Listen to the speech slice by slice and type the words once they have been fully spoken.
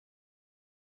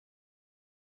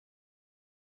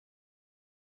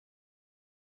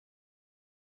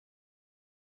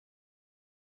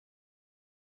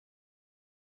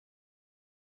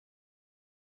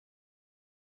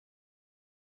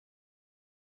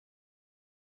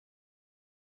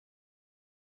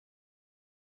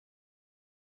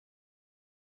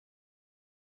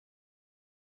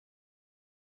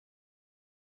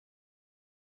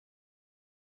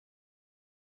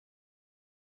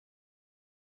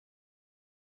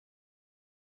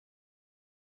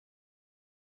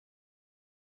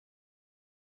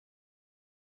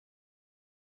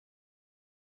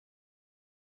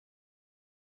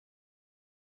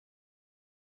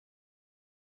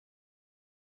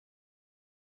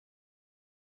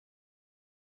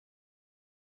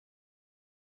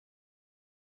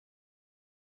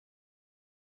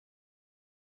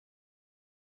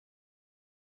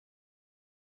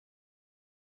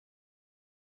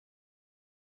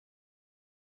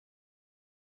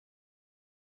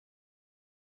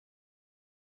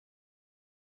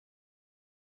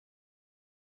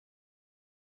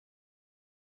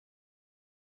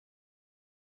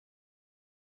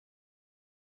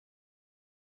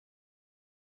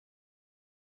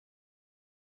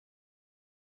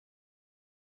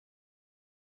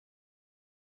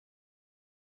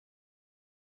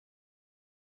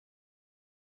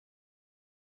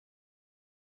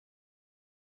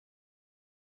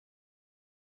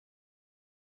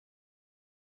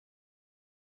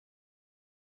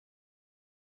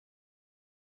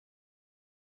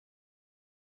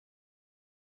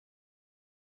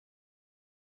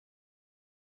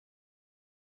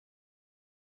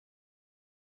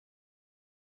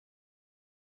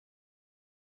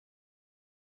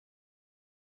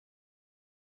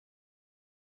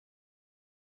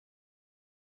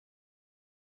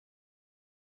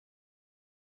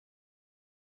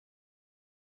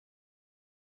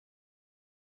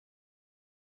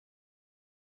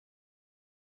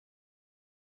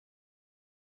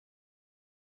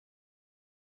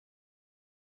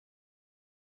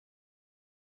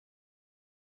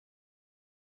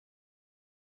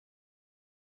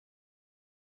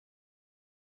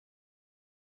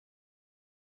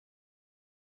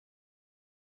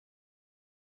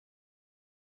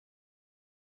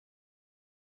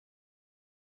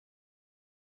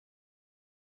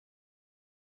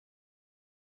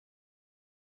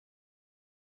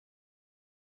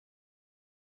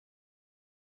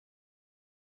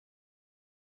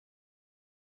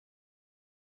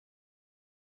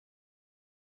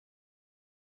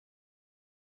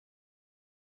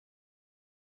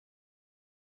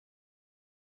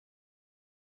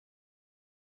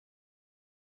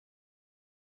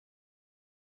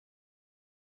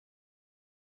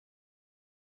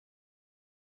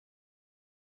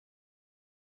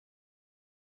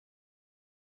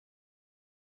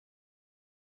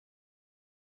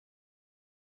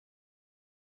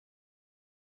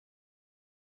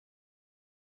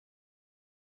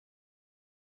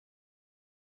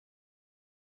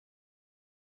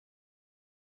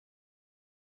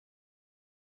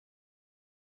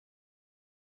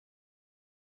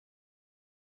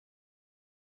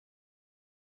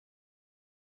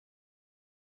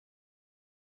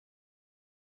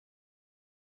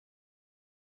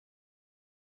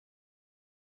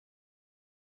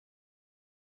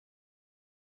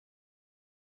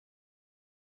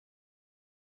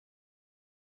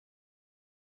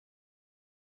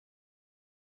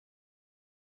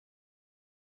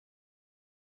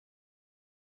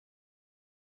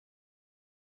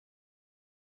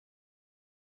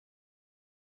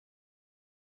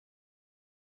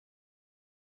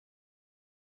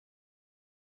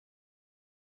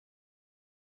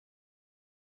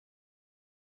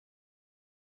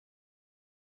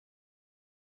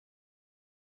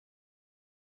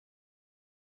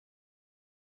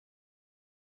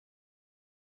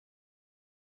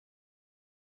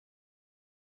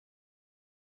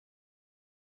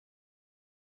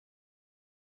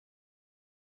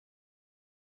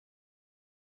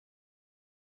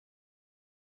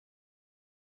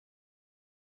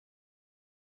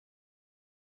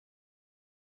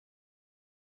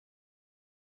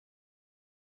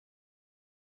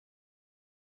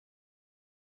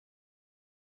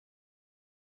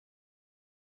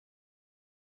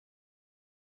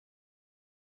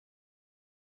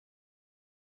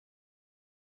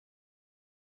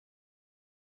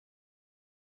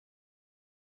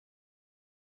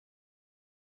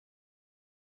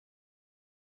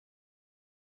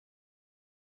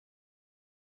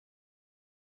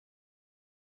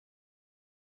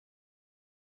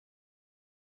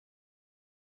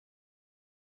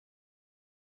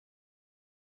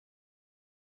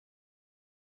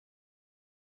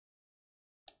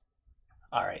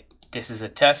All right, this is a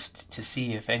test to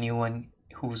see if anyone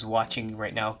who's watching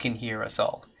right now can hear us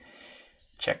all.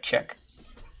 Check, check.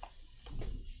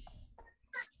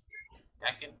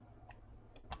 Second.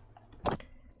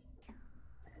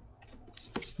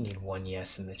 Just need one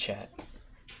yes in the chat.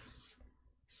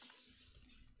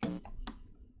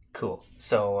 Cool.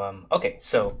 So, okay,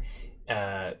 so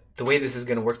the way this is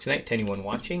going to work tonight to anyone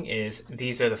watching is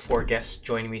these are the four guests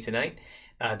joining me tonight.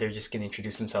 They're just going to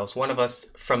introduce themselves. One of us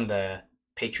from the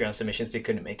Patreon submissions, they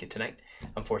couldn't make it tonight,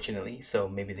 unfortunately, so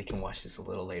maybe they can watch this a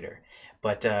little later.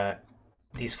 But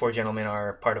these four gentlemen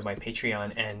are part of my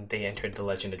Patreon, and they entered the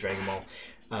Legend of Dragon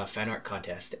Ball fan art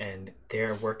contest, and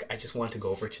their work I just wanted to go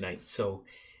over tonight. So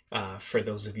for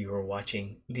those of you who are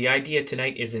watching, the idea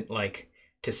tonight isn't like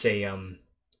to say,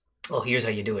 oh, here's how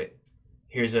you do it.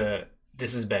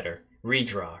 This is better.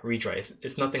 Redraw.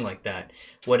 It's nothing like that.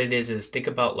 What it is think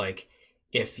about like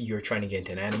if you're trying to get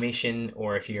into an animation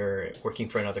or if you're working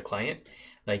for another client,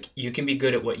 like you can be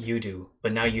good at what you do,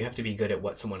 but now you have to be good at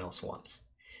what someone else wants.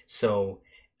 So,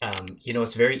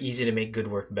 it's very easy to make good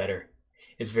work better.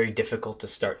 It's very difficult to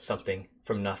start something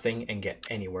from nothing and get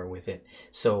anywhere with it.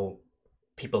 So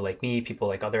people like me, people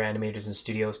like other animators and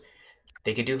studios,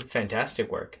 they could do fantastic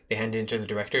work. They hand it into the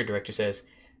director. Director says,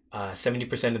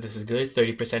 70% of this is good,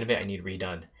 30% of it I need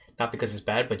redone. Not because it's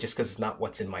bad, but just because it's not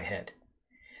what's in my head.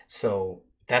 So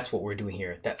that's what we're doing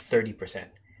here, that 30%.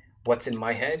 What's in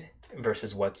my head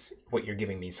versus what you're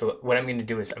giving me. So what I'm going to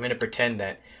do is I'm going to pretend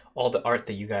that all the art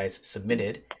that you guys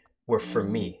submitted were for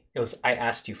me. It was I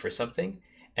asked you for something,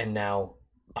 and now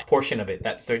a portion of it,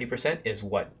 that 30%, is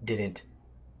what didn't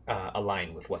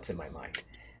align with what's in my mind.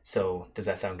 So does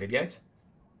that sound good, guys?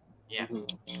 Yeah.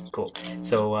 Cool.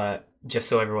 So just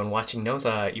so everyone watching knows,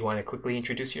 you want to quickly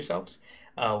introduce yourselves?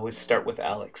 We'll start with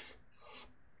Alex.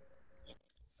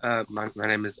 My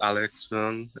name is Alex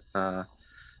Wong.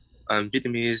 I'm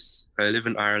Vietnamese. I live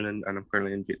in Ireland and I'm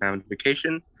currently in Vietnam on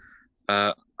vacation.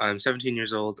 I'm 17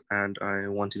 years old and I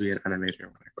want to be an animator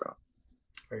when I grow up.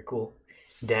 Very cool.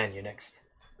 Dan, you're next.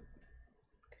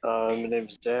 My name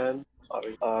is Dan,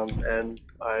 and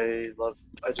I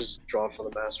just draw for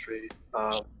the mastery.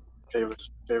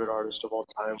 Favorite artist of all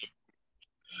time,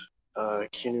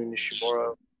 Kinu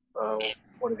Nishimura,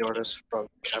 one of the artists from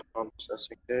Capcom's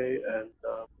SNK, and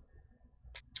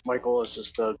my goal is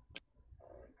just to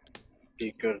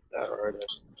be good at art and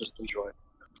just enjoy it.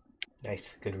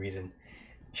 Nice, good reason.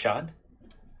 Sean?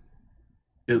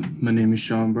 Yep, my name is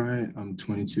Sean Bryant. I'm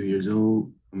 22 years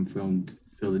old. I'm from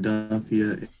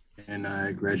Philadelphia, and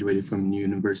I graduated from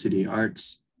University of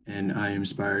Arts, and I am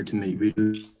inspired to make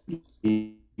video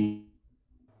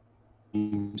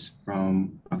games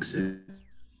from Rockset.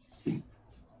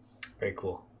 Very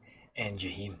cool. And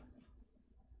Jaheim?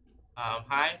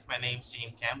 Hi, my name's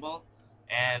James Campbell,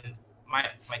 and my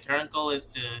current goal is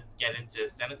to get into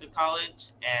Seneca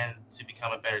College and to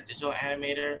become a better digital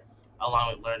animator,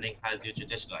 along with learning how to do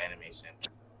traditional animation,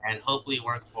 and hopefully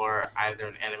work for either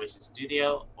an animation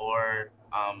studio or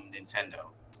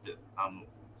Nintendo,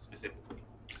 specifically.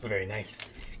 Very nice.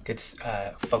 Good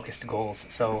focused goals.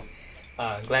 So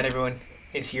glad everyone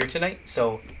is here tonight.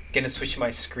 So gonna switch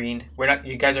my screen.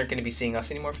 You guys aren't gonna be seeing us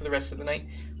anymore for the rest of the night.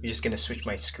 We're just gonna switch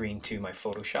my screen to my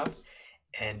Photoshop,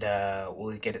 and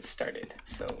we'll get it started.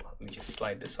 So let me just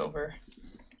slide this over,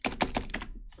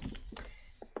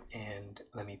 and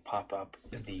let me pop up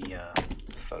the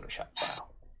Photoshop file.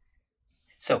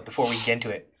 So before we get into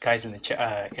it, guys in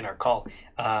the in our call,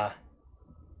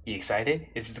 you excited?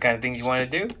 Is this the kind of things you want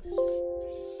to do?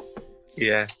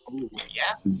 Yeah.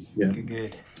 Yeah. Yeah,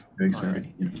 Good. very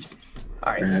excited.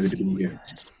 All right. Very Let's happy to be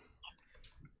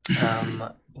see.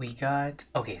 here. We got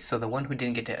so the one who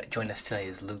didn't get to join us tonight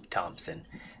is Luke Thompson.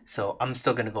 So I'm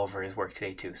still gonna go over his work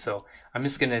today too. So I'm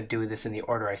just gonna do this in the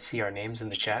order I see our names in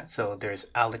the chat. So there's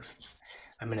Alex.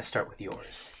 I'm gonna start with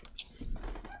yours.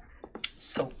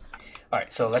 So, all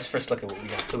right. So let's first look at what we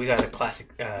got. So we got a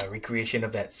classic recreation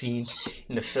of that scene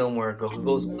in the film where Goku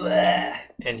goes blah,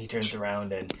 and he turns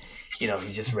around and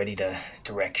he's just ready to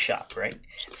wreck shop, right?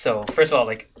 So first of all,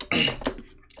 like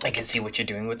I can see what you're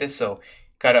doing with this. So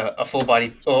got a full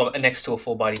body, next to a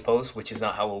full body pose, which is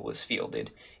not how it was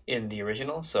fielded in the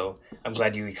original. So I'm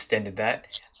glad you extended that.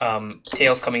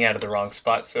 Tail's coming out of the wrong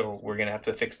spot, so we're gonna have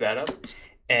to fix that up.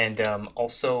 And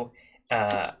also,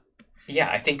 yeah,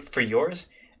 I think for yours,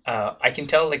 I can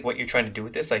tell like what you're trying to do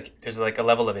with this. Like there's like a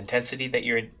level of intensity that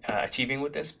you're achieving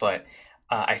with this, but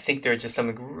I think there are just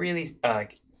some really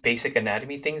basic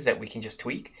anatomy things that we can just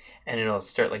tweak, and it'll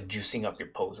start like juicing up your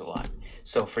pose a lot.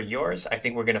 So for yours, I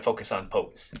think we're gonna focus on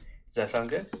pose. Does that sound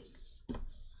good?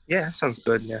 Yeah, sounds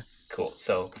good. Yeah. Cool.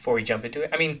 So before we jump into it,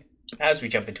 I mean, as we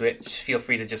jump into it, just feel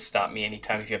free to just stop me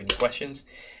anytime if you have any questions.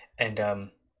 And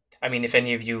I mean, if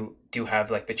any of you do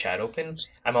have like the chat open,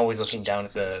 I'm always looking down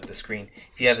at the screen.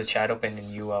 If you have the chat open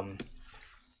and you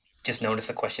just notice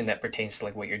a question that pertains to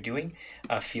like what you're doing,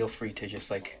 feel free to just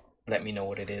like let me know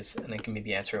what it is, and I can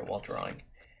maybe answer it while drawing.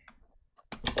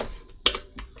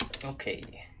 Okay,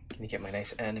 can you get my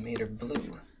nice animator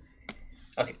blue?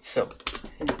 Okay, so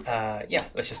yeah,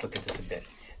 let's just look at this a bit.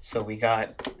 So we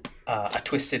got a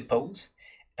twisted pose.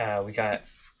 We got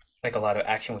like a lot of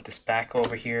action with this back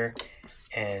over here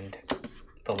and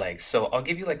the legs. So I'll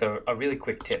give you like a really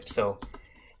quick tip. So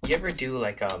you ever do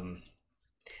like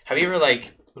have you ever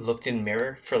like looked in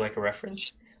mirror for like a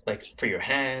reference, like for your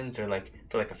hands or like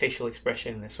for like a facial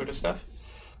expression and this sort of stuff?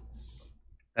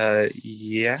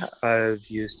 Yeah, I've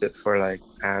used it for like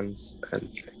hands and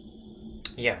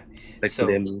Yeah. like So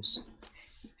limbs.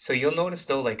 so you'll notice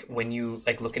though, like when you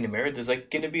like look in the mirror, there's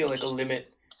like gonna be like a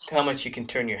limit to how much you can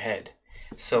turn your head.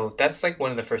 So that's like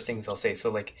one of the first things I'll say.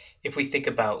 So like if we think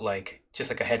about like just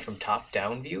like a head from top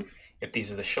down view, if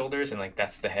these are the shoulders and like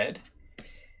that's the head,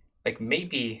 like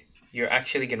maybe you're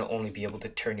actually gonna only be able to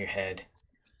turn your head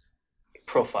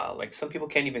profile. Like some people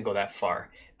can't even go that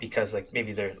far because like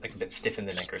maybe they're like a bit stiff in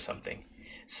the neck or something.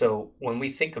 So when we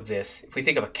think of this, if we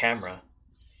think of a camera,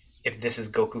 if this is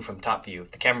Goku from top view,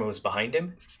 if the camera was behind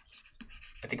him,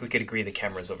 I think we could agree the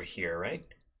camera's over here, right?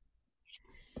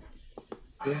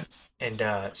 Yeah.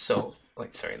 And so,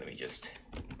 like, sorry, let me just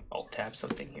alt tab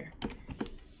something here.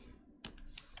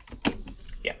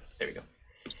 Yeah, there we go.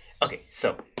 Okay,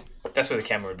 so that's where the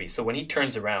camera would be. So when he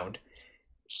turns around,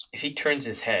 if he turns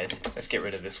his head, let's get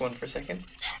rid of this one for a second.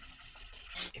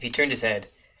 If he turned his head,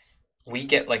 we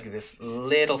get like this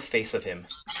little face of him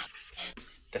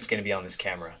that's going to be on this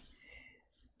camera.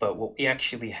 But what we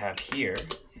actually have here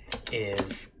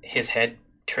is his head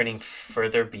turning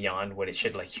further beyond what it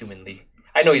should like humanly.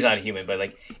 I know he's not a human, but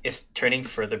like it's turning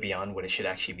further beyond what it should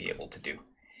actually be able to do.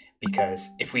 Because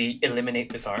if we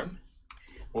eliminate this arm,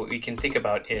 what we can think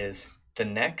about is the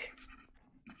neck,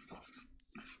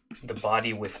 the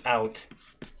body without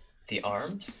the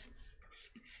arms.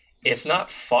 It's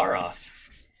not far off,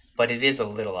 but it is a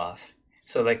little off.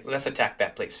 So like let's attack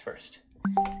that place first.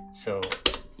 So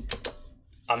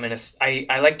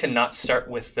I like to not start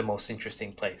with the most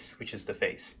interesting place, which is the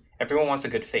face. Everyone wants a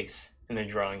good face in their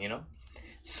drawing, you know?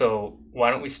 So why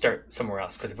don't we start somewhere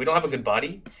else? Because if we don't have a good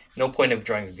body, no point of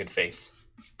drawing a good face.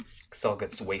 Because all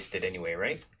gets wasted anyway,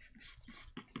 right?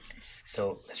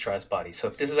 So let's draw his body. So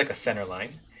if this is like a center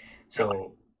line,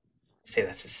 so say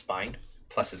that's his spine,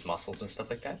 plus his muscles and stuff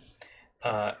like that.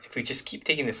 If we just keep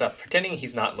taking this up, pretending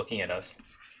he's not looking at us,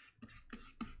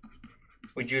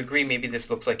 would you agree maybe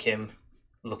this looks like him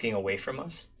looking away from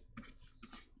us?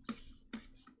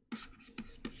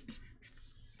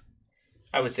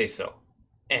 I would say so.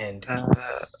 And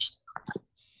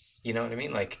you know what I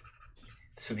mean? Like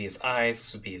this would be his eyes,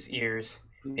 this would be his ears.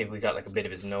 Maybe we got like a bit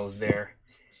of his nose there.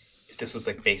 If this was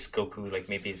like base Goku, like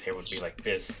maybe his hair would be like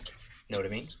this. You know what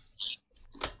I mean?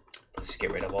 Let's just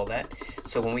get rid of all that.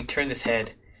 So when we turn this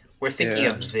head, we're thinking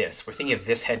of this. We're thinking of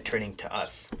this head turning to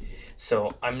us.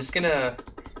 So I'm just gonna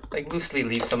like loosely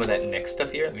leave some of that neck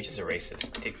stuff here. Let me just erase this.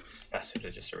 It takes faster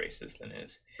to just erase this than it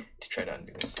is to try to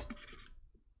undo this.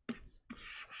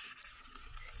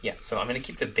 Yeah, so I'm gonna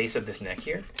keep the base of this neck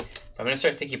here. I'm gonna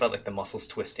start thinking about like the muscles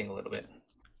twisting a little bit.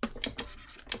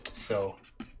 So,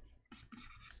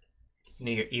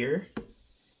 near your ear,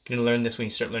 you're gonna learn this when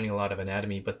you start learning a lot of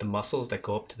anatomy, but the muscles that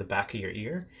go up to the back of your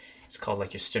ear, it's called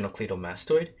like your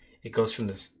sternocleidomastoid. It goes from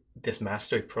this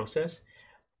mastoid process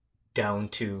down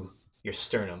to your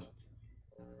sternum.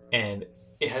 And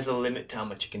it has a limit to how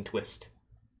much it can twist,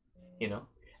 you know?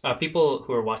 People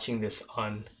who are watching this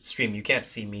on stream, you can't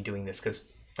see me doing this because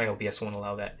my OBS won't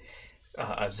allow that,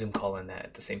 a Zoom call on that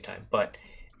at the same time. But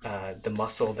the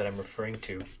muscle that I'm referring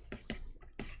to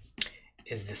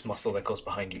is this muscle that goes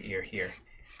behind your ear here.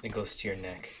 And it goes to your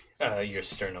neck, your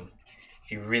sternum.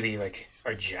 If you really like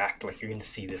are jacked, like you're gonna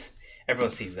see this.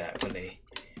 Everyone sees that when they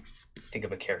think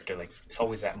of a character. Like it's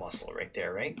always that muscle right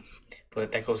there, right?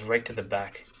 But that goes right to the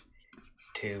back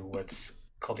to what's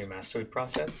called your mastoid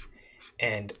process.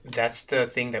 And that's the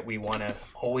thing that we want to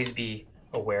always be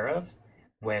aware of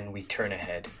when we turn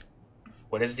ahead.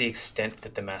 What is the extent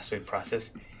that the mastoid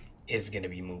process is going to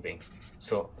be moving?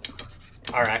 So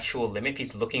our actual limit, if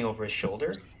he's looking over his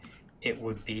shoulder, it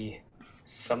would be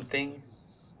something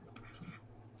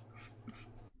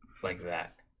like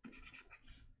that.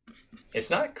 It's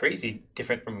not crazy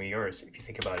different from yours if you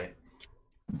think about it.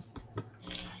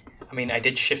 I mean, I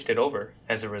did shift it over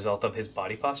as a result of his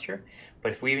body posture,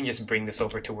 but if we even just bring this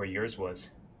over to where yours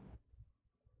was,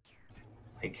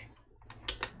 like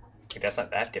Like, that's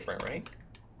not that different, right?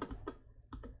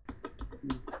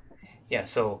 Yeah,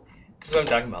 so this is what I'm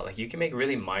talking about. Like, you can make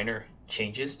really minor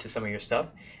changes to some of your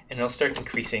stuff, and it'll start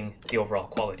increasing the overall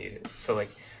quality of it. So, like,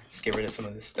 let's get rid of some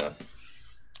of this stuff.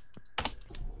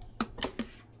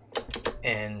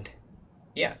 And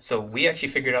yeah, so we actually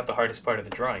figured out the hardest part of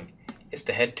the drawing. It's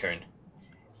the head turn.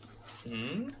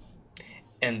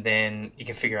 And then you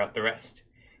can figure out the rest.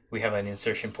 We have an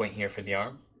insertion point here for the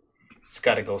arm. It's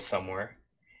got to go somewhere.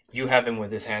 You have him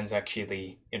with his hands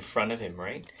actually in front of him,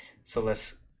 right? So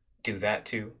let's do that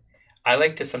too. I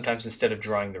like to sometimes, instead of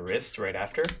drawing the wrist right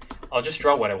after, I'll just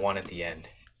draw what I want at the end.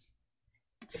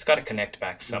 It's got to connect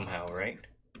back somehow, right?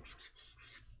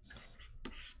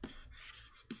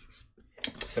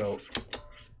 So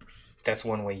that's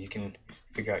one way you can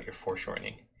figure out your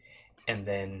foreshortening. And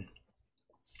then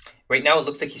right now it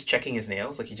looks like he's checking his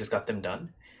nails, like he just got them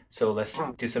done. So let's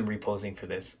do some reposing for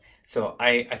this. So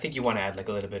I think you want to add like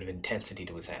a little bit of intensity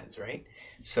to his hands, right?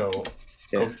 So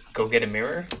go get a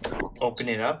mirror, open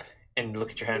it up, and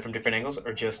look at your hand from different angles,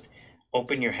 or just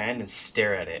open your hand and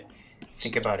stare at it.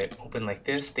 Think about it open like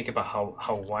this. Think about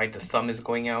how wide the thumb is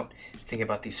going out. Think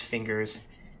about these fingers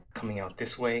coming out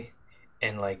this way.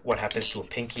 And like what happens to a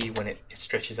pinky when it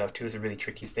stretches out too is a really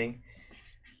tricky thing.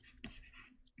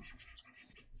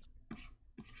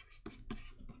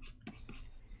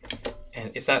 And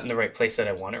it's not in the right place that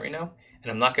I want it right now.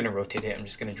 And I'm not going to rotate it. I'm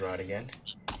just going to draw it again.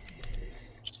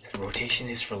 This rotation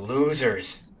is for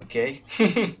losers. Okay?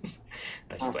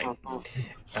 I'm just playing.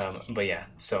 But yeah,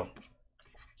 so...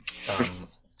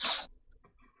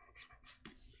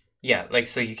 yeah, like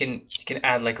so you can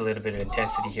add like a little bit of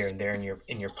intensity here and there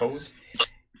in your pose.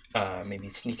 Maybe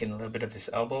sneak in a little bit of this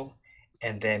elbow.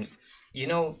 And then, you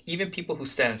know, even people who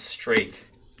stand straight,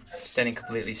 standing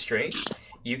completely straight,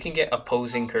 you can get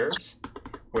opposing curves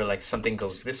where like something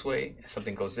goes this way,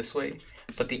 something goes this way,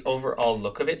 but the overall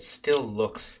look of it still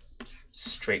looks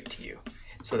straight to you.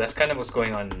 So that's kind of what's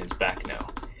going on in his back now.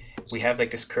 We have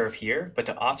like this curve here, but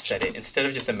to offset it, instead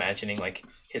of just imagining like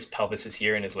his pelvis is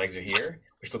here and his legs are here,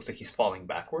 which looks like he's falling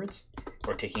backwards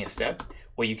or taking a step,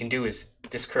 what you can do is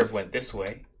this curve went this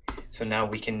way. So now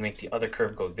we can make the other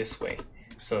curve go this way.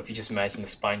 So if you just imagine the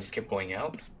spine just kept going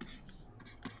out,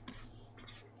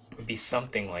 it would be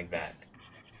something like that.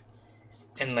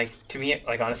 And like, to me,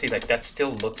 like honestly, like that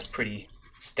still looks pretty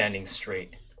standing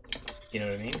straight. You know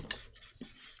what I mean?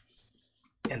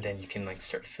 And then you can like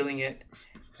start filling it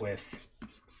with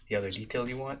the other detail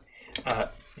you want.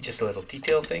 Just a little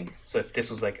detail thing. So if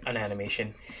this was like an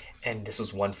animation and this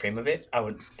was one frame of it,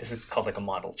 this is called like a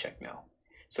model check now.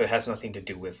 So it has nothing to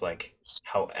do with like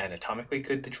how anatomically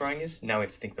good the drawing is. Now we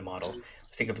have to think the model.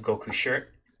 Think of Goku's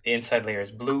shirt. The inside layer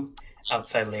is blue,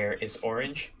 outside layer is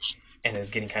orange, and it's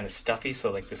getting kind of stuffy,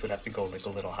 so like this would have to go like a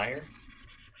little higher.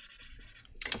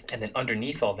 And then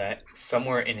underneath all that,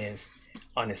 somewhere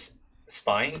on his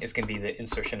spine is going to be the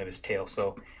insertion of his tail.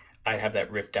 So I'd have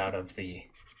that ripped out of the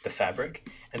fabric,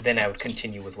 and then I would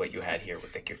continue with what you had here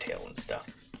with like your tail and stuff.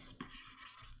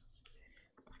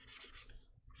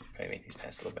 Probably make these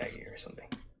pants a little baggier or something.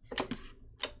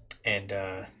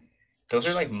 And those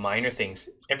are like minor things.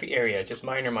 Every area, just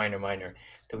minor,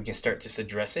 that we can start just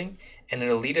addressing, and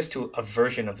it'll lead us to a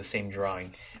version of the same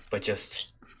drawing, but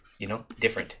just, you know,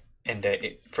 different. And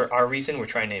for our reason, we're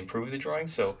trying to improve the drawing,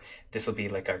 so this will be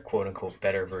like our quote-unquote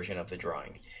better version of the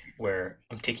drawing, where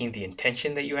I'm taking the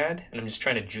intention that you had, and I'm just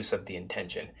trying to juice up the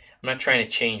intention. I'm not trying to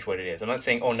change what it is. I'm not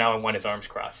saying, oh, now I want his arms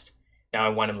crossed. Now I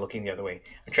want him looking the other way.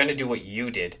 I'm trying to do what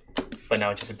you did, but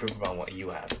now just improve upon what you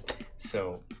have.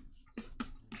 So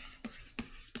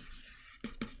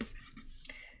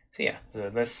yeah, so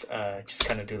let's just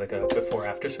kind of do like a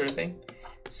before-after sort of thing.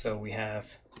 So we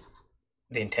have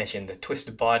the intention, the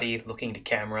twisted body, looking to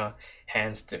camera,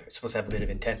 hands supposed to have a bit of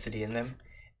intensity in them,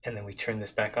 and then we turn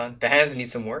this back on. The hands need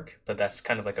some work, but that's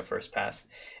kind of like a first pass.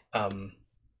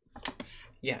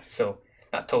 Yeah, so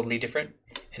not totally different.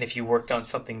 And if you worked on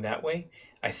something that way,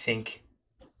 I think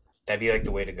that'd be like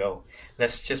the way to go.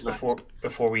 Let's just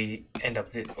before we end up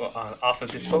off of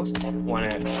this post,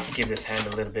 want to give this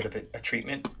hand a little bit of a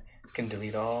treatment. It's gonna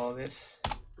delete all this,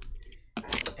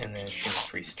 and then it's gonna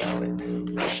freestyle it.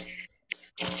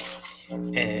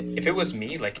 And if it was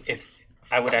me, like if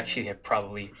I would actually have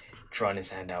probably drawn his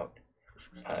hand out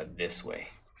this way.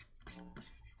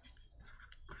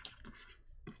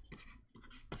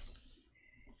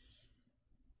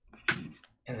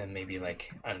 And then maybe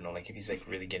like, I don't know, like if he's like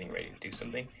really getting ready to do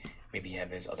something, maybe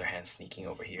have his other hand sneaking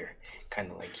over here.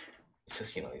 Kind of like, it's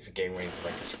just, you know, he's a game where he's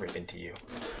like just rip into you.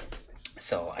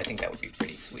 So I think that would be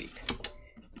pretty sweet.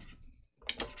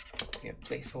 We have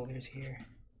placeholders here.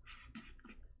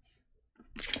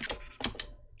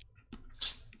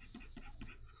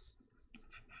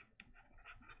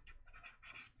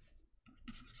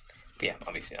 But yeah,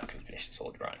 obviously not going to finish this whole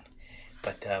drawing.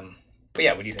 But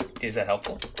yeah, what do you think? Is that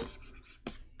helpful?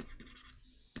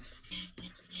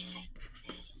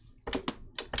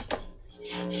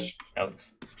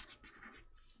 Alex?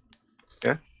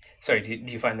 Yeah. Sorry, do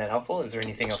you find that helpful? Is there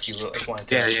anything else you like wanted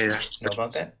to know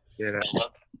about that?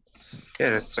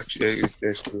 That's actually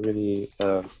it's really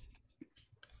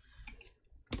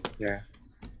yeah.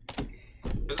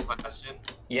 There's a question.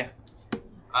 Yeah.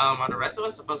 Are the rest of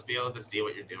us supposed to be able to see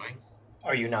what you're doing?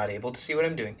 Are you not able to see what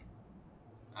I'm doing?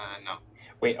 No.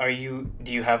 Wait,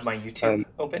 do you have my YouTube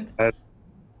open? Oh,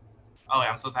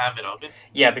 I'm supposed to have it open?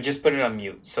 Yeah, but just put it on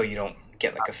mute so you don't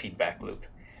get like a feedback loop.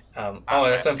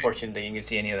 That's unfortunate that you can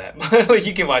see any of that.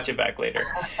 You can watch it back later.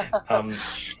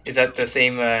 Is that the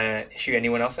same issue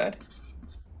anyone else had?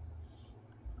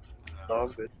 No, I'm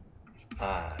good.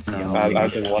 See,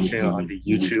 I've been watching it on the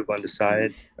YouTube on the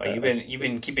side. Oh, you've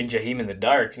been keeping Jaheim in the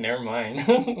dark. Never mind.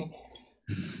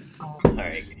 All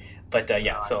right, but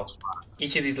yeah. So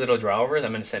each of these little drawovers,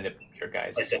 I'm gonna send it your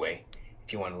guys' way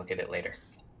if you want to look at it later.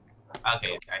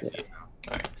 Okay, I see it now.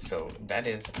 All right, so that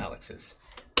is Alex's.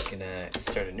 Gonna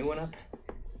start a new one up.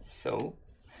 So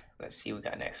let's see what we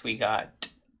got next. We got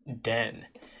Dan.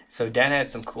 So Dan had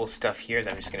some cool stuff here that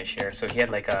I'm just gonna share. So he had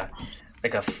like a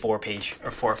 4-page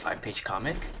or 4 or 5-page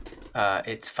comic.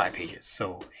 It's 5 pages.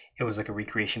 So it was like a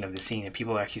recreation of the scene, and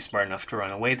people are actually smart enough to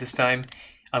run away this time,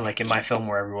 unlike in my film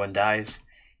where everyone dies.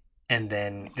 And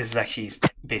then this is actually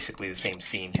basically the same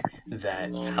scene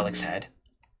that Alex had.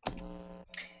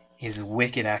 His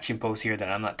wicked action pose here that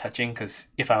I'm not touching, because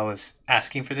if I was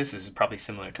asking for this is probably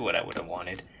similar to what I would have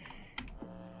wanted.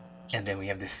 And then we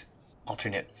have this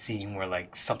alternate scene where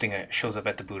like something shows up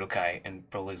at the Budokai and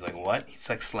Broly's like, what? He's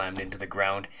like slammed into the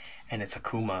ground, and it's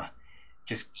Akuma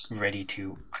just ready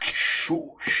to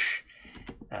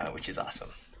which is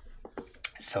awesome.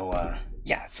 So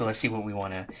yeah, so let's see what we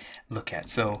want to look at.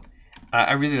 So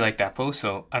I really like that pose,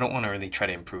 so I don't want to really try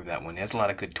to improve that one. It has a lot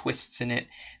of good twists in it.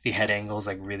 The head angle is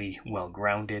like really well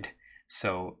grounded.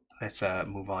 So let's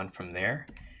move on from there.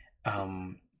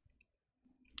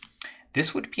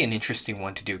 This would be an interesting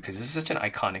one to do because this is such an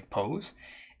iconic pose,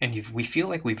 and we feel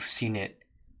like we've seen it.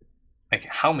 Like,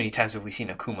 how many times have we seen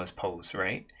Akuma's pose,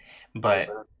 right? But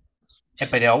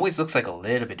it always looks like a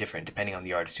little bit different depending on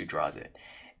the artist who draws it.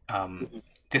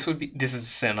 This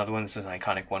is another one. This is an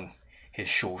iconic one. His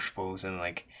shosh pose, and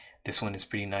like this one is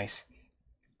pretty nice.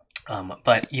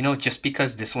 But you know, just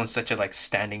because this one's such a like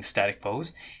standing static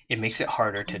pose, it makes it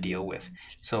harder to deal with.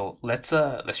 So let's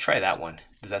try that one.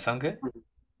 Does that sound good?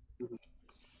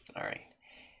 All right.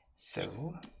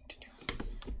 So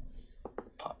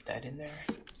pop that in there.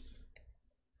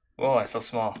 Whoa, it's so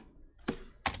small.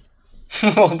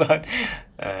 Hold on.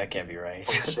 That can't be right.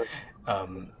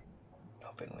 Open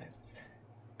with.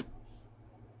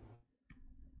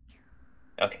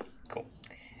 Okay, cool.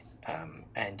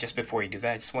 And just before you do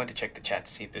that, I just wanted to check the chat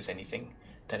to see if there's anything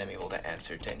that I'm able to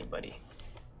answer to anybody.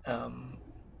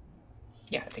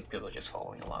 Yeah, I think people are just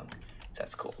following along, so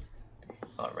that's cool.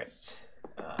 All right,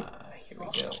 here we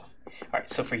go. All right,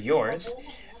 so for yours,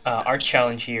 our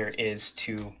challenge here is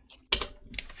to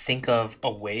think of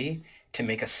a way to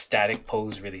make a static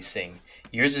pose really sing.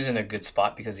 Yours is in a good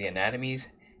spot because the anatomy's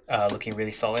looking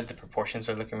really solid, the proportions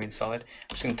are looking really solid. I'm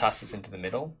just gonna toss this into the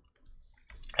middle.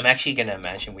 I'm actually going to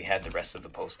imagine we had the rest of the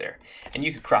post there. And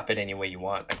you could crop it any way you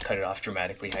want, like cut it off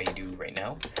dramatically how you do right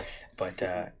now. But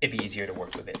it'd be easier to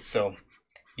work with it. So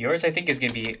yours, I think, is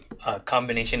going to be a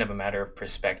combination of a matter of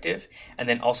perspective, and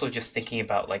then also just thinking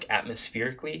about, like,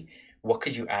 atmospherically, what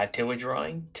could you add to a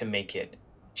drawing to make it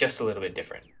just a little bit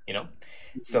different, you know?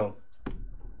 So,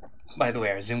 by the way,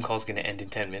 our Zoom call is going to end in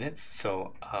 10 minutes.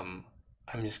 So I'm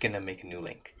just going to make a new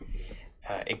link.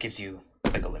 It gives you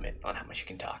like a limit on how much you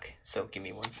can talk. So give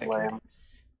me 1 second.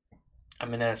 I'm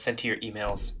gonna send to your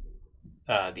emails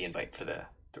the invite for the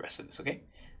rest of this, okay?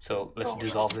 So let's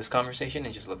dissolve this conversation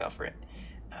and just look out for it.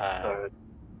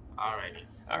 Alrighty.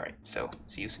 Alright, so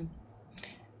see you soon.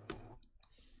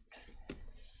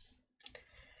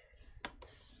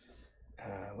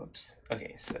 Whoops.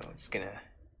 Okay, so I'm just gonna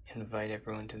invite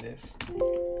everyone to this.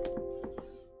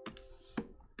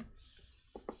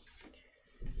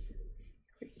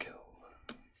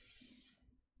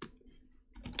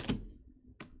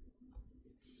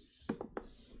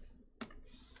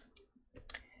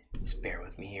 Just bear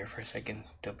with me here for a second.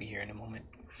 They'll be here in a moment.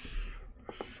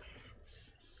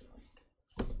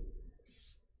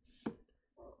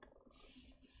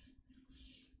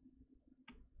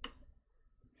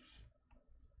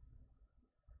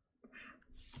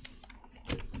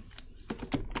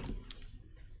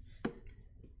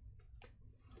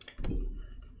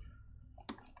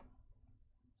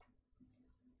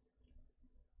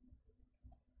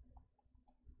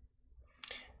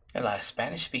 A lot of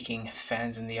Spanish-speaking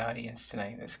fans in the audience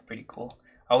tonight. That's pretty cool.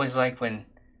 I always like when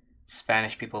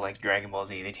Spanish people like Dragon Ball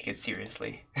Z. They take it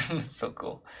seriously. So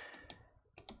cool.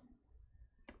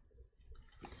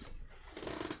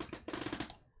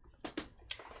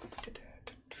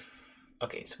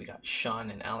 Okay, so we got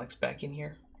Sean and Alex back in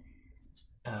here.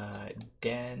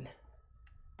 Dan.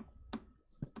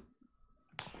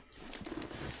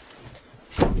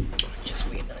 Just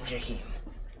waiting on Jaheim.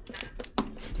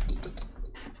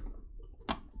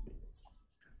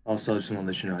 Also, I just want to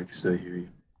let you know I can still hear you.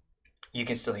 You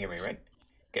can still hear me, right?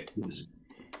 Good. Yes.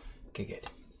 Okay, good.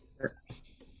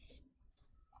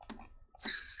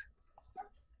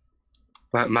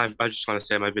 I just want to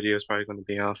say my video is probably going to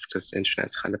be off because the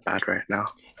internet's kind of bad right now.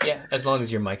 Yeah, as long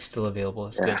as your mic's still available,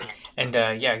 it's good. And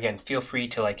yeah, again, feel free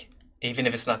to like, even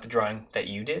if it's not the drawing that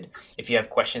you did, if you have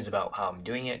questions about how I'm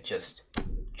doing it, just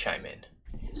chime in.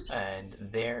 And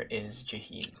there is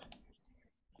Jaheim.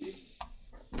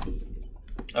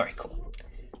 All right, cool.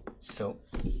 So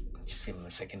just give him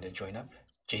a second to join up.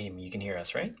 Jaheim, you can hear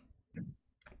us, right?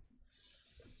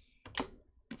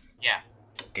 Yeah.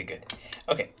 Good.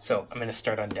 Okay, so I'm going to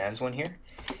start on Dan's one here.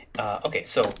 Okay,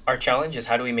 so our challenge is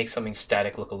how do we make something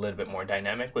static look a little bit more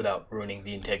dynamic without ruining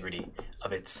the integrity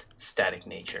of its static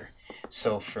nature.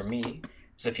 So for me,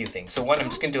 there's a few things. So one, I'm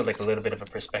just going to do like a little bit of a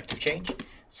perspective change.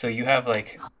 So you have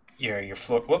like your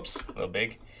floor, whoops, a little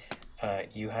big.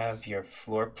 You have your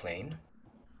floor plane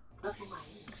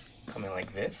coming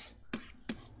like this,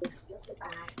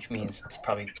 which means it's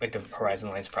probably like the horizon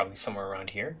line is probably somewhere around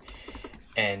here.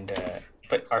 And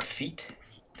but our feet,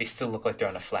 they still look like they're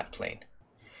on a flat plane.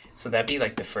 So that'd be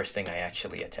like the first thing I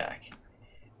actually attack.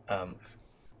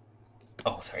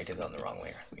 Oh, sorry, I did it on the wrong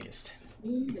layer. Let me just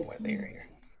do one layer here.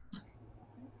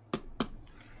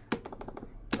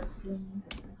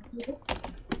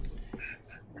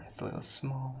 It's a little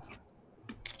small.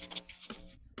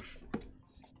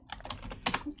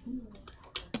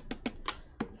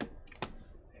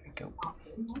 There we go. All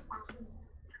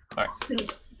right. There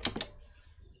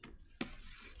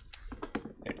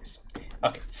it is.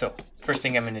 Okay, so first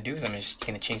thing I'm going to do is I'm just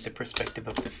going to change the perspective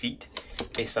of the feet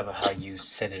based off of how you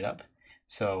set it up.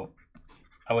 So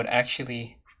I would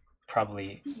actually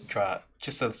probably draw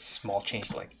just a small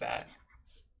change like that.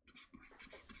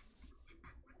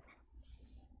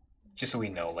 Just so we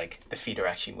know, like, the feet are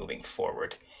actually moving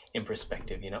forward in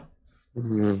perspective, you know?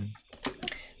 Mm-hmm.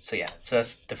 So yeah, so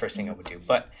that's the first thing I would do.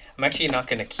 But I'm actually not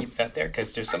going to keep that there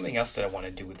because there's something else that I want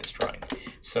to do with this drawing.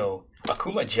 So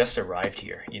Akuma just arrived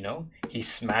here, you know? He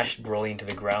smashed Broly into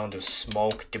the ground. There's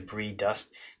smoke, debris,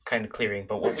 dust, kind of clearing.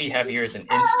 But what we have here is an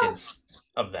instance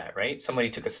of that, right? Somebody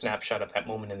took a snapshot of that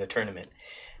moment in the tournament.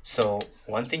 So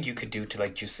one thing you could do to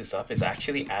like juice this up is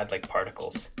actually add like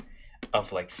particles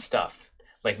of like stuff.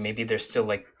 Like maybe there's still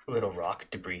like little rock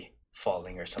debris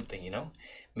falling or something, you know?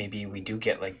 Maybe we do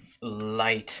get like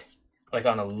light, like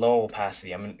on a low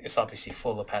opacity. I mean, it's obviously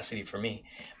full opacity for me,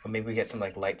 but maybe we get some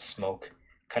like light smoke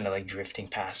kind of like drifting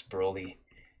past Broly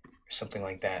or something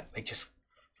like that, like just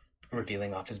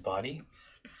revealing off his body.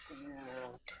 Yeah.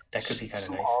 That could be kind of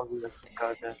So nice. obvious.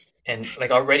 Goddamn. And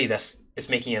like already it's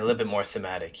making it a little bit more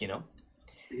thematic, you know?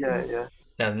 Yeah.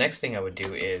 Now the next thing I would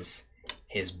do is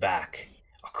his back.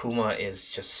 Akuma is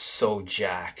just so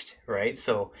jacked, right?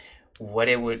 So what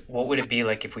would it be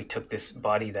like if we took this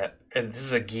body that, and this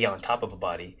is a gi on top of a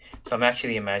body, so I'm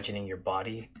actually imagining your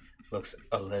body looks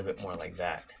a little bit more like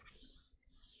that,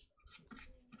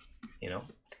 you know?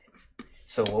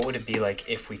 So what would it be like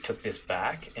if we took this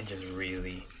back and just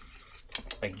really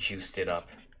like juiced it up,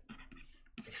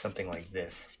 like something like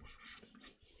this,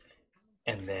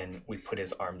 and then we put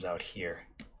his arms out here,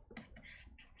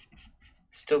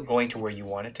 still going to where you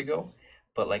want it to go,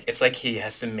 but like it's like he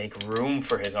has to make room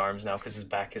for his arms now because his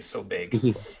back is so big,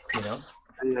 you know?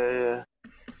 Yeah.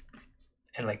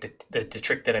 And like the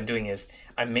trick that I'm doing is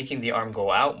I'm making the arm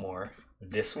go out more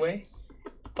this way,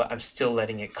 but I'm still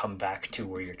letting it come back to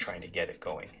where you're trying to get it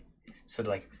going. So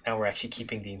like now we're actually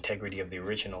keeping the integrity of the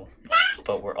original,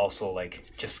 but we're also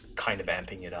like just kind of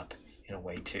amping it up in a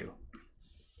way too.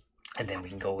 And then we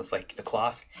can go with like the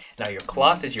cloth. Now your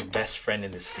cloth is your best friend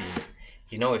in this scene.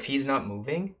 You know, if he's not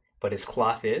moving, but his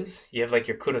cloth is, you have like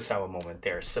your Kurosawa moment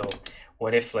there. So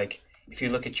what if like, if you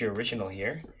look at your original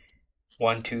here,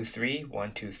 1, 2, 3,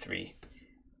 1, 2, 3,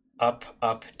 up,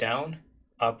 down,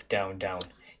 down.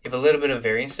 You have a little bit of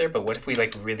variance there, but what if we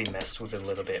like really messed with it a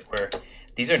little bit where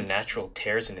these are natural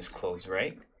tears in his clothes,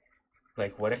 right?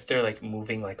 Like what if they're like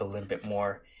moving like a little bit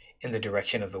more in the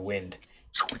direction of the wind?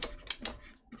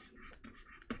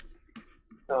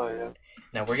 Oh yeah.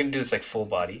 Now we're gonna do this like full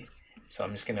body. So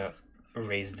I'm just gonna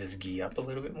raise this gi up a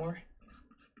little bit more.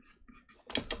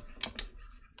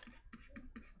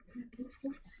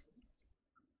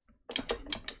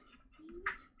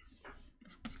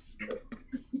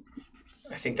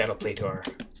 think that'll play to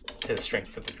the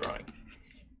strengths of the drawing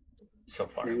so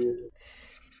far.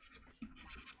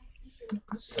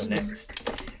 So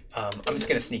next, I'm just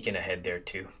gonna sneak in ahead there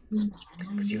too,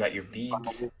 because you got your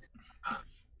beads.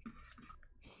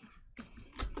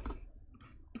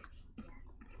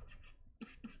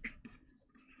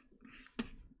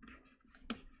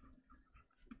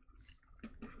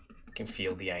 Can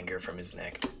feel the anger from his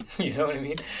neck. You know what I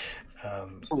mean?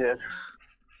 Yeah.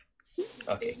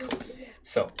 Okay, cool.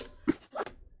 So this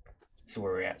is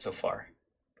where we're at so far.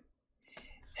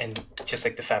 And just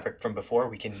like the fabric from before,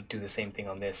 we can do the same thing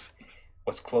on this.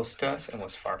 What's close to us and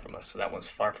what's far from us. So that one's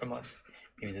far from us.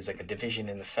 Maybe there's like a division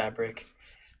in the fabric,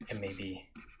 and maybe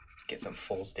get some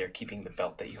folds there, keeping the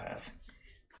belt that you have.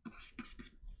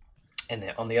 And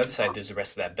then on the other side, there's the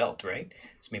rest of that belt, right?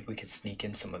 So maybe we could sneak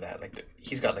in some of that. Like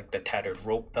he's got like the tattered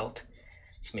rope belt.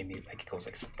 So maybe like it goes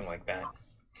like something like that.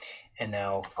 And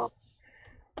now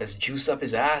let's juice up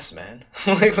his ass, man.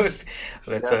 Like let's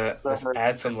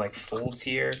add some like folds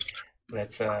here.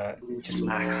 Let's just,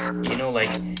 you know,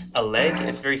 like a leg,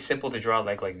 it's very simple to draw a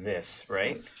leg like this,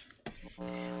 right?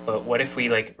 But what if we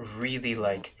like really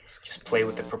like just play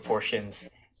with the proportions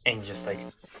and just like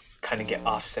kind of get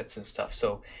offsets and stuff?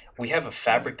 So we have a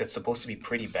fabric that's supposed to be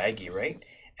pretty baggy, right?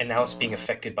 And now it's being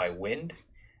affected by wind.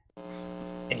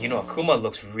 And you know, Akuma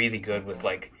looks really good with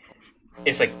like,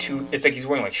 it's like he's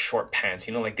wearing like short pants,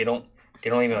 you know, like they don't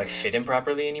even like fit him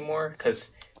properly anymore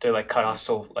because they're like cut off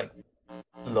so like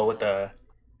low at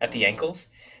the ankles.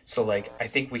 So like I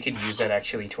think we could use that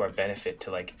actually to our benefit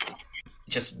to like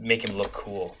just make him look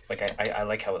cool. Like I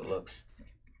like how it looks.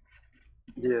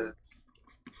 Yeah.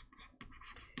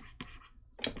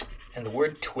 And the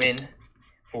word twin,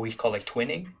 what we call like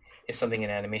twinning, is something in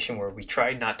animation where we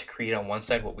try not to create on one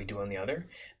side what we do on the other.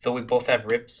 Though we both have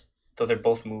ribs, though they're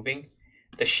both moving,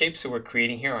 the shapes that we're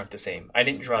creating here aren't the same. I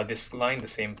didn't draw this line the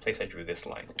same place I drew this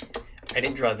line. I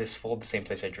didn't draw this fold the same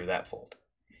place I drew that fold.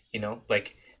 You know,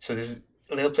 like, so this is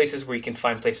little places where you can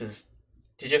find places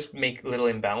to just make little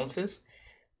imbalances.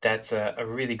 That's a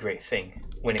really great thing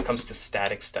when it comes to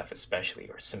static stuff, especially,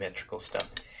 or symmetrical stuff.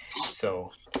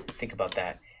 So think about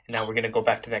that. And now we're going to go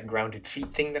back to that grounded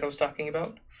feet thing that I was talking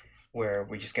about, where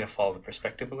we're just going to follow the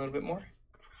perspective a little bit more.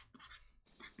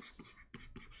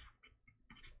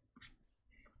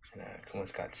 And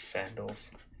Kuma's got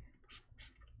sandals.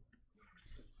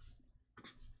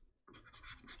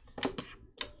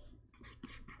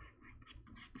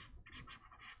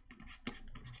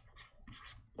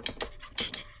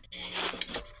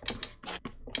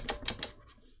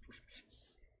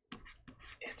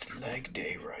 It's leg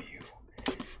day, Ryu.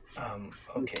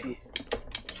 Okay.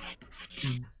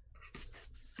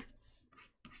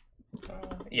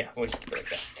 Yeah, we'll just keep it like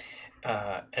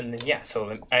that. And then yeah,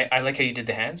 so I like how you did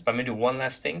the hands, but I'm gonna do one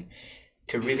last thing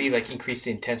to really like increase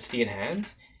the intensity in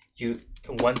hands.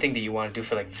 One thing that you want to do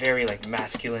for like very like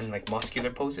masculine, like muscular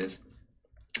poses,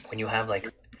 when you have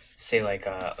like say like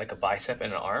a bicep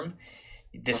and an arm,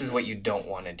 this is what you don't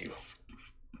want to do.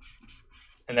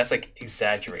 And that's like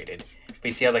exaggerated. But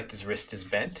you see how like this wrist is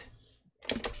bent?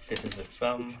 This is the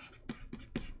thumb.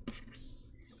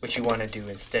 What you want to do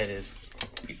instead is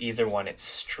you either want it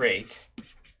straight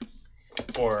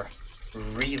or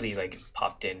really like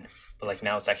popped in, but like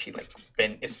now it's actually like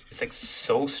bent. It's like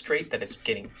so straight that it's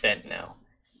getting bent now.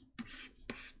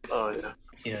 Oh yeah.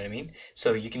 You know what I mean?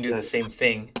 So you can do the same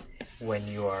thing when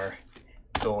you are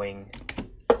going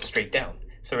straight down.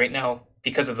 So right now,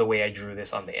 because of the way I drew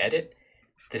this on the edit,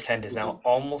 this hand is now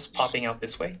almost popping out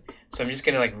this way. So I'm just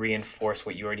gonna like reinforce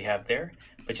what you already have there,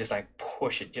 but just like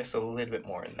push it just a little bit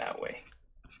more in that way.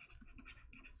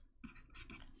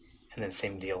 And then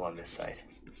same deal on this side.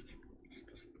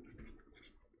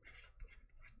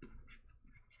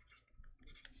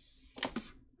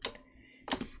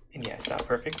 And yeah, it's not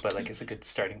perfect, but like it's a good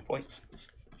starting point.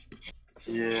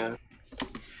 Yeah.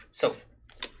 So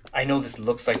I know this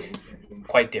looks like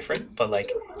quite different, but like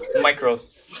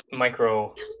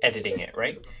micro editing it,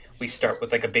 right? We start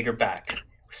with like a bigger back.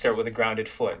 We start with a grounded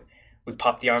foot. We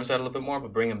pop the arms out a little bit more,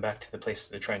 but bring them back to the place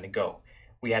that they're trying to go.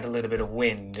 We add a little bit of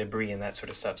wind, debris, and that sort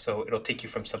of stuff. So it'll take you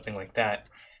from something like that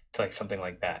to like something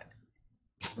like that.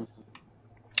 And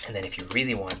then if you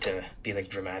really want to be like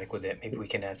dramatic with it, maybe we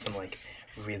can add some like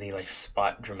really like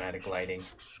spot dramatic lighting.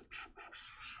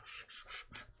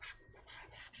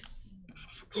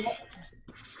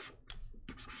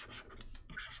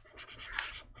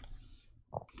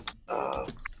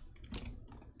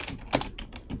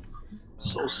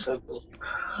 So simple.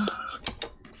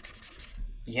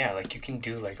 Yeah, like you can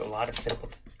do like a lot of simple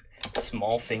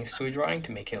small things to a drawing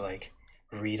to make it like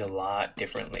read a lot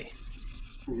differently.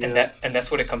 And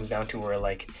that's what it comes down to, where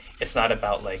like it's not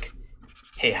about like,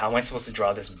 hey, how am I supposed to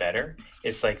draw this better?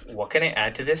 It's like, what can I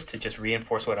add to this to just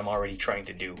reinforce what I'm already trying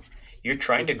to do? You're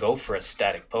trying to go for a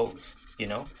static pose, you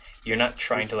know? You're not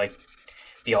trying to like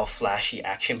be all flashy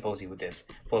action posy with this.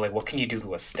 But like, what can you do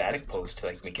to a static pose to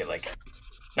like make it like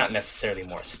not necessarily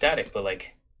more static, but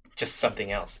like just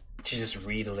something else to just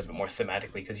read a little bit more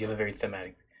thematically, because you have a very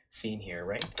thematic scene here,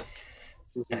 right?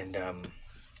 And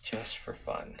just for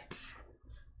fun.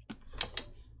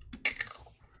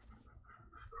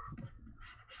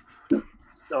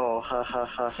 Oh, ha ha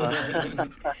ha ha.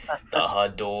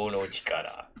 Tahado no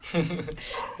chikara.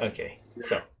 Okay,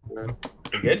 so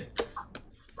we good?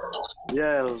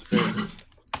 Yeah, it was good.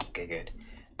 Okay, good.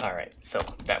 All right, so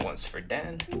that one's for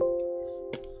Dan.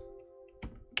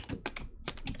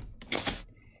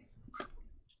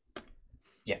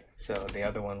 Yeah, so the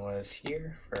other one was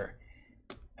here for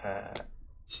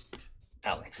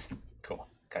Alex. Cool.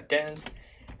 Got Dan's,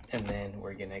 and then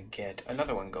we're gonna get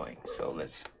another one going. So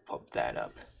let's pop that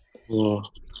up. Oh,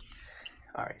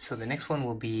 All right, so the next one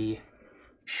will be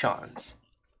Sean's.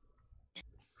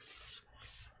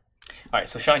 All right,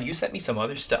 so Sean, you sent me some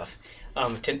other stuff.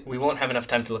 We won't have enough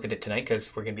time to look at it tonight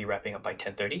because we're gonna be wrapping up by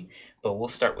 10:30. But we'll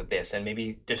start with this, and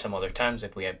maybe there's some other times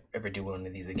if we ever do one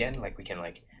of these again, like we can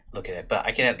like look at it. But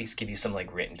I can at least give you some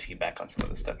like written feedback on some of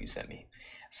the stuff you sent me.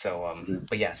 So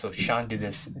but yeah, so Sean did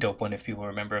this dope one, if people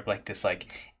remember, of like this like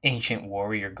ancient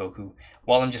warrior Goku.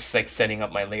 While I'm just like setting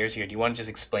up my layers here, do you want to just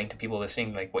explain to people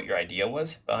listening like what your idea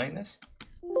was behind this?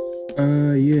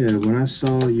 Yeah, when I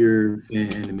saw your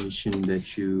fan animation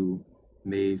that you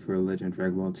made for Legend of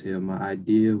Dragon Ball Tale, my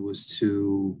idea was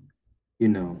to, you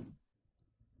know,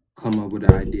 come up with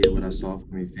an idea when I saw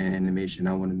from your fan animation.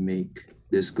 I want to make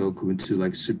this Goku into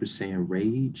like Super Saiyan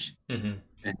Rage. Mm-hmm.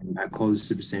 And I call it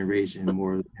Super Saiyan Rage, and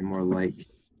more like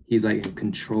he's like in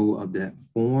control of that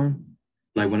form.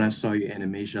 Like when I saw your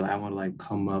animation, I want to like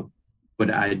come up with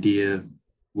an idea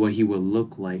what he would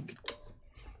look like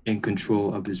in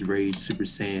control of his Rage Super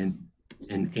Saiyan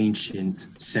in ancient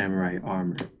samurai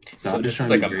armor. So this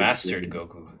is like a mastered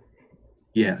Goku.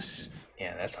 Yes.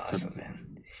 Yeah, that's awesome,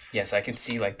 man. Yes, I can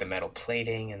see like the metal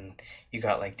plating, and you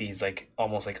got like these like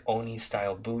almost like Oni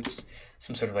style boots,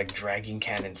 some sort of like dragon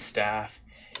cannon staff.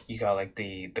 You got like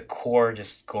the core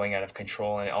just going out of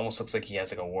control, and it almost looks like he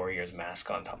has like a warrior's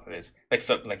mask on top of his, like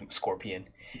something like scorpion.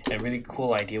 And a really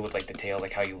cool idea with like the tail,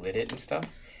 like how you lit it and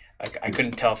stuff. Like I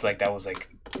couldn't tell if like that was like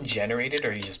generated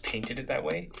or you just painted it that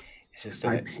way. It's just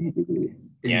I painted it,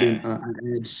 and then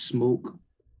I add smoke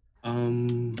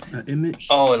image.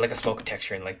 Oh, like a smoke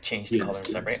texture and like change the Yes, color and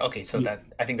stuff, yes. right? Okay, so that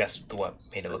I think that's what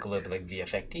made it look a little bit like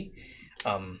VFX-y.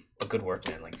 But good work,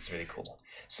 man. Like it's really cool.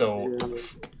 So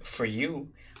for you,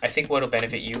 I think what'll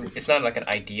benefit you, it's not like an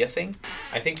idea thing.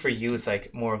 I think for you it's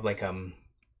like more of like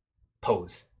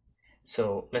pose.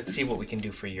 So let's see what we can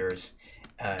do for yours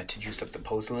to juice up the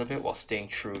pose a little bit while staying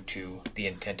true to the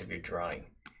intent of your drawing.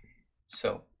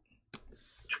 So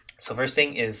first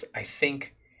thing is, I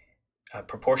think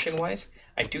proportion wise,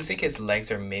 I do think his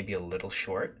legs are maybe a little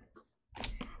short.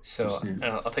 So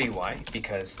I'll tell you why.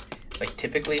 Because like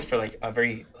typically for like a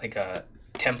very like a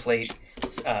template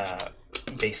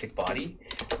basic body,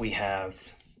 we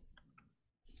have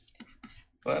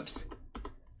whoops.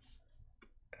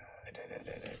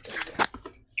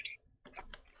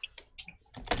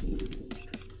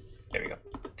 There we go.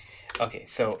 Okay,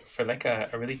 so for like a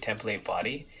really template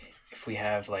body, if we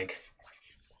have like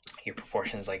your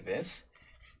proportions like this,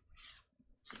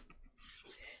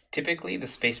 typically the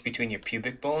space between your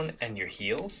pubic bone and your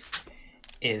heels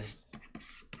is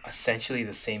essentially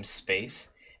the same space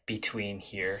between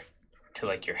here to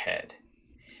like your head.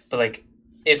 But like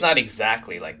it's not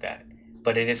exactly like that,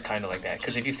 but it is kind of like that.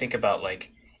 Because if you think about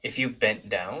like if you bent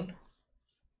down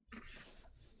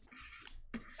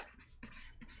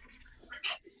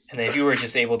and then if you were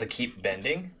just able to keep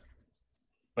bending,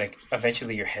 like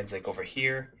eventually your head's like over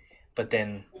here, but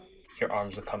then your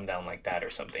arms will come down like that or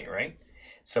something, right?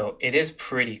 So it is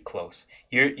pretty close.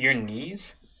 Your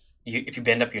knees, if you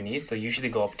bend up your knees, they'll usually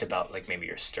go up to about like maybe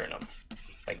your sternum,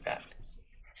 like that.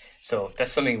 So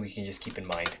that's something we can just keep in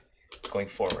mind going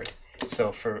forward.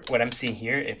 So for what I'm seeing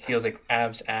here, it feels like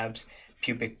abs,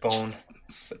 pubic bone,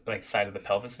 like side of the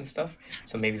pelvis and stuff.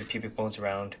 So maybe the pubic bone's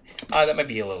around, that might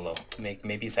be a little low.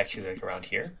 Maybe it's actually like around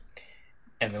here.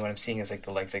 And then what I'm seeing is like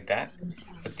the legs like that.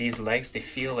 But these legs, they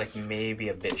feel like maybe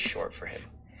a bit short for him.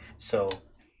 So,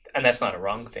 and that's not a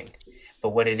wrong thing. But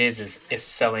what it is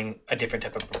selling a different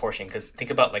type of proportion. Because think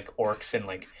about like orcs and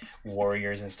like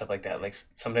warriors and stuff like that. Like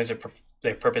sometimes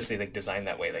they're purposely like designed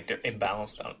that way. Like they're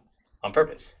imbalanced on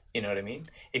purpose. You know what I mean?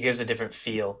 It gives a different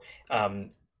feel.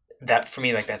 that for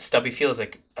me, like that stubby feel is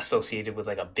like associated with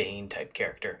like a Bane type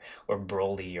character or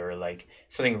Broly or like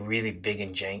something really big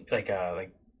and like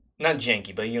not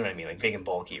janky, but you know what I mean, like big and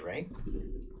bulky, right?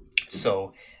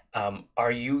 So,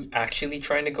 are you actually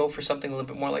trying to go for something a little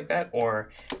bit more like that,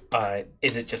 or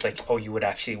is it just like, oh, you would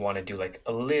actually want to do like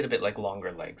a little bit like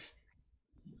longer legs?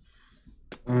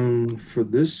 For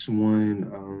this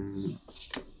one,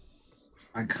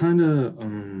 I kind of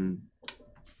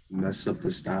mess up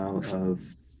the style of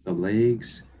the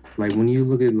legs. Like when you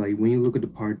look at the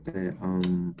part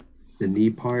that the knee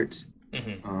part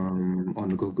Mm-hmm. on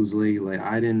the Goku's leg, like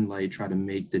I didn't like try to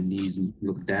make the knees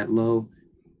look that low.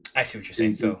 I see what you're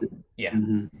saying. So, yeah.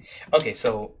 Mhm. Okay,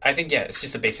 so I think, yeah, it's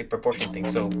just a basic proportion thing.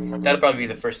 So that'll probably be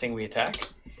the first thing we attack.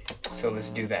 So let's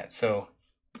do that. So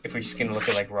if we're just gonna look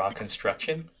at like raw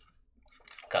construction,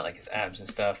 got like his abs and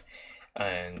stuff,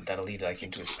 and that'll lead like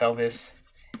into his pelvis,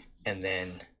 and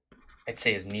then I'd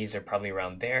say his knees are probably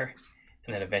around there,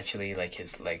 and then eventually like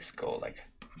his legs go like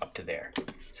up to there.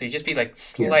 So you just be like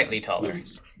slightly taller.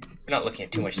 Yes. We're not looking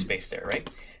at too much space there, right?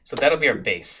 So that'll be our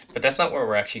base, but that's not what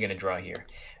we're actually going to draw here.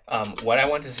 What I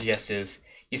want to suggest is,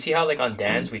 you see how like on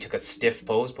Dan's we took a stiff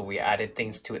pose, but we added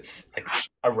things to it like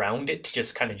around it to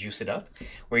just kind of juice it up.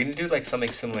 We're going to do like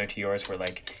something similar to yours where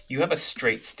like you have a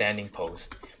straight standing pose,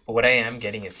 but what I am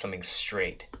getting is something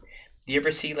straight. Do you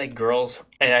ever see like girls,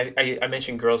 and I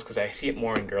mentioned girls because I see it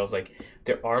more in girls, like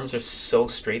their arms are so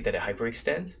straight that it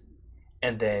hyperextends,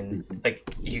 and then like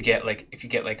you get like if you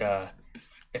get like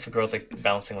if a girl's like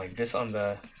bouncing like this on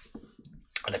a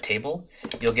table,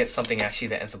 you'll get something actually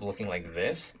that ends up looking like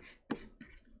this.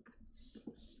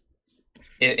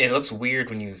 It looks weird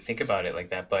when you think about it like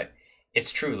that, but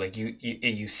it's true. Like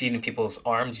you see it in people's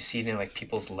arms, you see it in like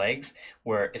people's legs,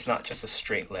 where it's not just a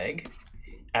straight leg.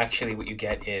 Actually, what you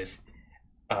get is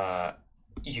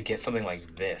you get something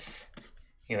like this.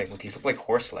 You know, like with these look like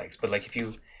horse legs, but like if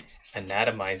you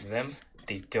anatomize them,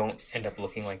 they don't end up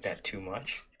looking like that too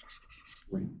much.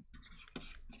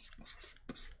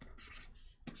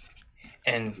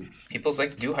 And people's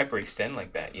legs do hyperextend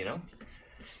like that, you know?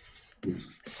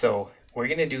 So we're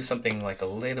going to do something like a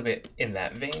little bit in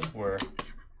that vein where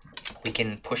we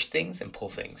can push things and pull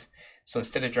things. So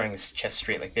instead of drawing his chest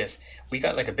straight like this, we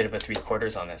got like a bit of a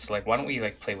 3/4 on this. So like, why don't we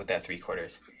like play with that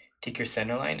 3/4? Take your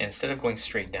center line, and instead of going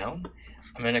straight down,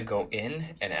 I'm going to go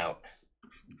in and out,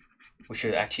 which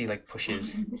actually like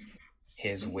pushes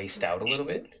his waist out a little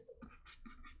bit.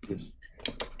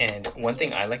 And one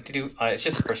thing I like to do, it's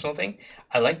just a personal thing,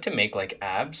 I like to make like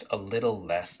abs a little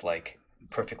less like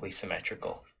perfectly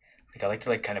symmetrical. Like I like to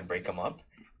like kind of break them up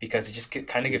because it just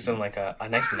kind of gives them like a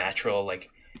nice natural, like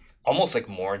almost like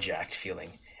more jacked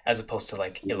feeling, as opposed to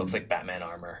like it looks like Batman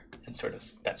armor and sort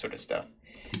of that sort of stuff.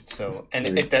 So,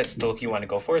 and if that's the look you want to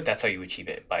go for, that's how you achieve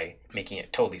it, by making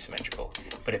it totally symmetrical.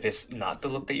 But if it's not the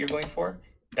look that you're going for,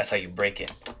 that's how you break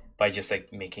it, by just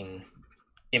like making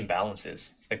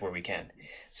imbalances like where we can.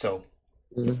 So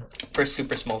first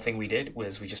super small thing we did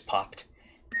was we just popped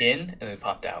in and then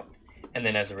popped out, and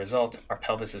then as a result our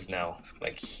pelvis is now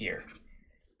like here.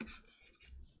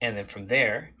 And then from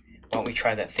there, why don't we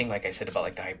try that thing like I said about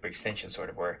like the hyperextension, sort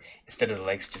of where instead of the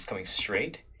legs just coming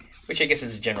straight, which I guess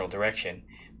is a general direction,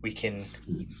 we can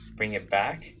bring it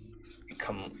back and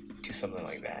come do something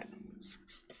like that,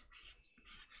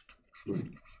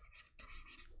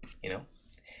 you know?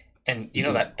 And you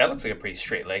know that looks like a pretty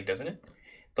straight leg, doesn't it?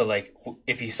 But like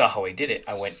if you saw how I did it,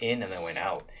 I went in and I went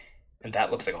out, and that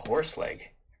looks like a horse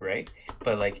leg, right?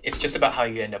 But like it's just about how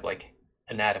you end up like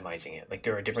anatomizing it. Like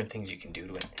there are different things you can do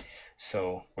to it.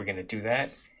 So we're gonna do that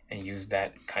and use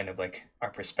that kind of like our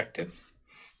perspective,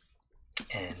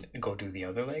 and go do the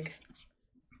other leg.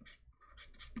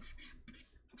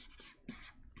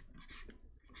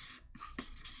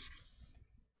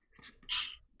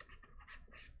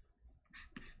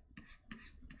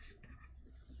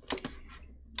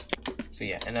 So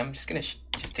yeah, and I'm just gonna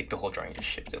just take the whole drawing and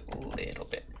shift it a little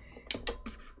bit.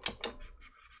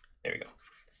 There we go.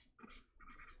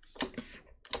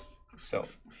 So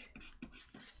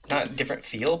not different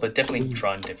feel, but definitely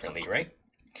drawn differently, right?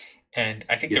 And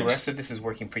I think the rest of this is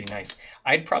working pretty nice.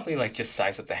 I'd probably like just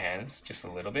size up the hands just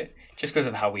a little bit, just because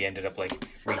of how we ended up like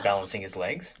rebalancing his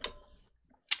legs.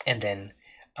 And then,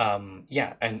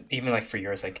 yeah, and even like for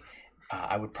yours, like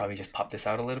I would probably just pop this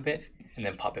out a little bit and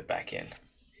then pop it back in.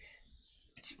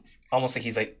 Almost like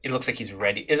he's like, it looks like he's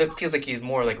ready. It feels like he's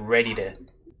more like ready to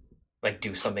like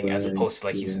do something, as opposed to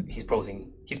like he's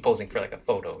posing for like a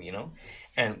photo, you know?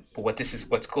 And but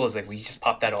what's cool is like we just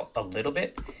pop that a little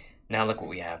bit. Now look what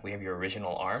we have. We have your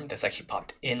original arm that's actually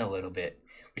popped in a little bit,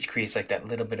 which creates like that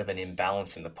little bit of an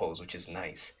imbalance in the pose, which is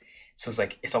nice. So it's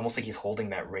like it's almost like he's holding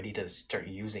that ready to start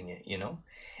using it, you know?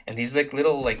 And these like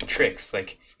little like tricks,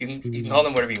 like you can call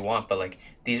them whatever you want, but like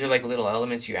these are like little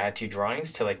elements you add to your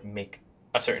drawings to like make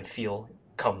a certain feel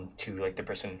come to like the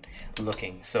person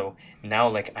looking. So now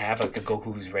like I have like a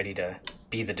Goku who's ready to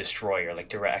be the destroyer, like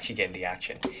to actually get into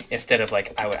action, instead of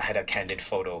like had a candid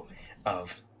photo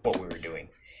of what we were doing.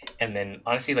 And then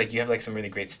honestly, like you have like some really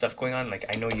great stuff going on. Like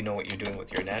I know you know what you're doing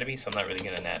with your anatomy, so I'm not really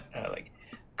gonna like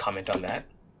comment on that.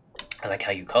 I like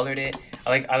how you colored it. I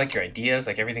like your ideas.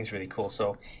 Like everything's really cool.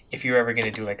 So if you're ever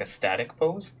gonna do like a static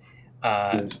pose,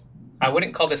 Yes. I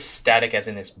wouldn't call this static as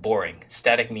in it's boring.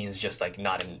 Static means just like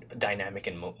not in dynamic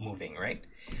and moving, right?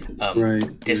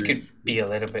 Right. This Right. could be a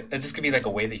little bit. This could be like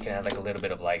a way that you can add like a little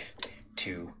bit of life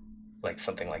to like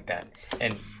something like that.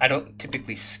 And I don't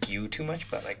typically skew too much,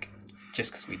 but like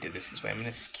just because we did this way, I'm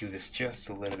gonna skew this just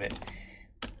a little bit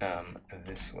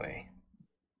this way.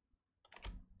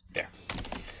 There,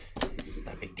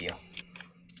 not a big deal.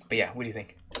 But yeah, what do you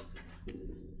think?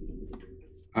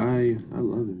 I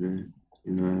love it, man.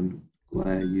 You know, I'm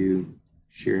glad you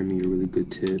shared me a really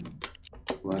good tip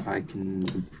what I can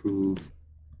improve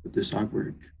with this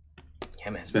artwork,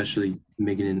 Yeah, man. especially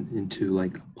making it into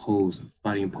like a pose, a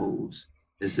fighting pose,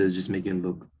 instead of just making it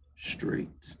look straight.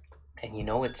 And you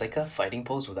know, it's like a fighting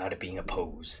pose without it being a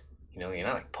pose. You know, you're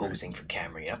not like Right. posing for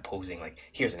camera. You're not posing like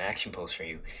here's an action pose for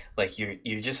you. Like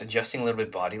you're just adjusting a little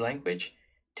bit body language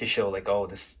to show like, oh,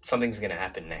 this something's gonna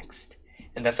happen next.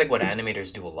 And that's like what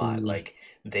animators do a lot. Mm. Like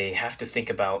they have to think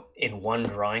about in one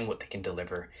drawing what they can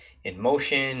deliver in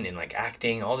motion, in like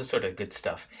acting, all this sort of good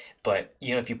stuff. But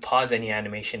you know, if you pause any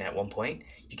animation at one point,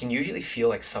 you can usually feel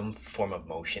like some form of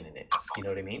motion in it. You know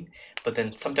what I mean? But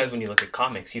then sometimes when you look at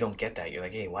comics, you don't get that. You're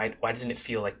like, hey, why doesn't it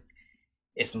feel like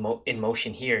it's in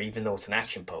motion here, even though it's an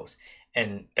action pose?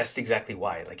 And that's exactly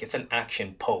why. Like it's an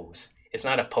action pose. It's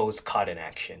not a pose caught in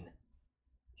action.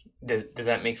 Does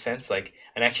that make sense? Like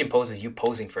an action pose is you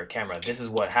posing for a camera. This is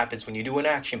what happens when you do an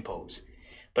action pose.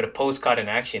 But a pose caught in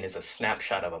action is a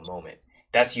snapshot of a moment.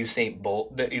 That's Usain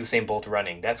Bolt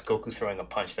running. That's Goku throwing a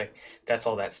punch. Like that's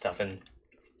all that stuff. And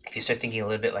if you start thinking a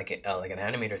little bit like an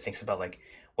animator thinks about like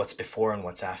what's before and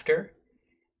what's after,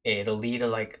 it'll lead to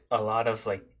like a lot of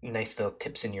like nice little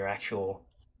tips in your actual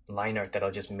line art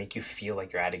that'll just make you feel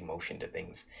like you're adding motion to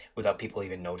things without people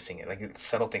even noticing it. Like it's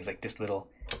subtle things like this little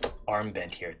arm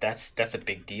bend here. That's a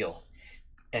big deal.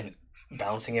 And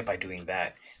balancing it by doing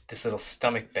that, this little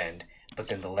stomach bend, but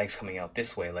then the legs coming out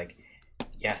this way, like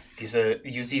yeah,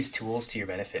 use these tools to your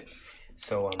benefit.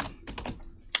 So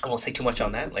I won't say too much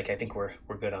on that. Like I think we're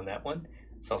good on that one.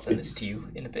 So I'll send this to you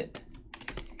in a bit.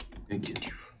 Thank you.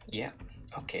 Yeah.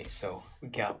 Okay, so we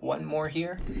got one more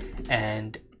here.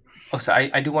 And oh, so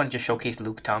I do want to just showcase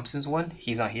Luke Thompson's one.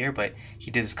 He's not here, but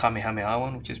he did this Kamehameha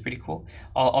one, which is pretty cool.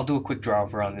 I'll do a quick draw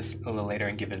over on this a little later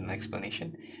and give it an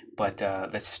explanation. But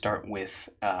let's start with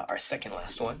our second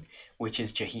last one, which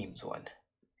is Jahim's one.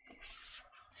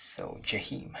 So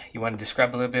Jahim, you want to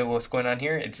describe a little bit what's going on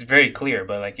here? It's very clear,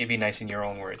 but like it'd be nice in your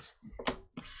own words.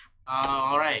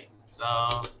 All right.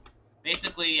 So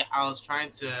basically, I was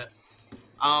trying to.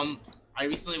 I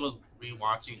recently was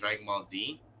rewatching Dragon Ball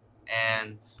Z,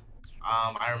 and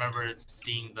I remember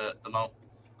seeing the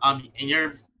in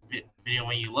your video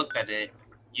when you looked at it,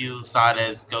 you saw it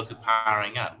as Goku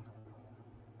powering up.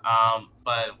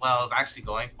 But what I was actually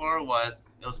going for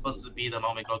was it was supposed to be the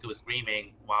moment Goku was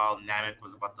screaming while Namek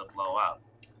was about to blow up.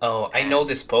 Oh, I know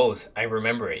this pose. I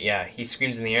remember it. Yeah, he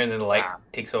screams in the air and then the light Yeah.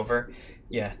 takes over.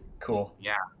 Yeah, cool.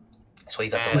 Yeah. That's why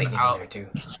you got the And lightning in there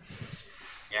too.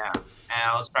 Yeah,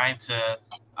 and I was trying to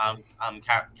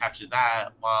capture that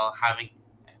while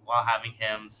having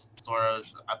him sort of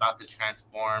about to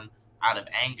transform out of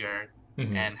anger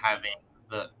Mhm. and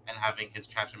having his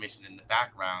transformation in the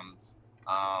background.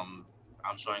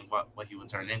 I'm showing what he would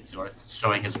turn into, or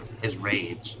showing his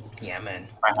rage Yeah, man.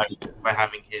 by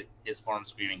having his form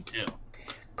screaming too.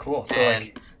 Cool. So And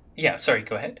like, yeah. Sorry.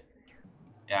 Go ahead.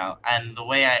 yeah, and the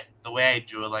way I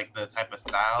drew it, like the type of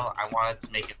style, I wanted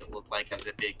to make it look like as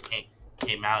if it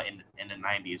came out in the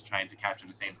 90s, trying to capture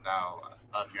the same style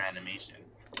of your animation.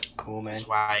 Cool, man. Which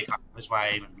why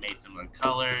I made similar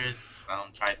colors.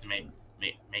 Tried to make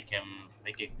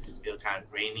it just feel kind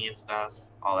of grainy and stuff,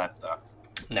 all that stuff.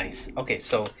 Nice. Okay,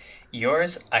 so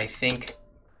yours, I think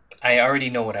I already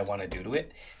know what I want to do to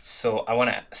it. So I want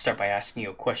to start by asking you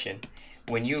a question.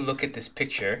 When you look at this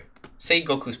picture, say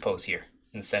Goku's pose here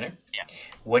in the center. Yeah.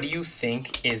 What do you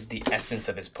think is the essence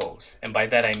of his pose? And by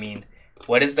that I mean,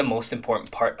 what is the most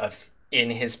important part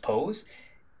in his pose?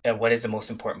 And what is the most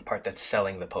important part that's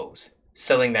selling the pose?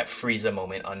 Selling that Frieza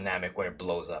moment on Namek when it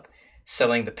blows up.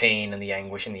 selling the pain and the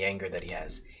anguish and the anger that he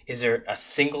has. Is there a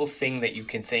single thing that you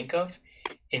can think of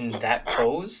in that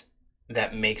pose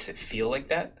that makes it feel like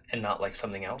that and not like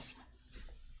something else?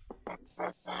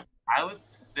 I would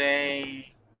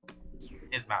say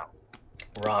his mouth.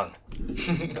 Wrong.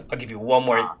 I'll give you one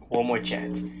more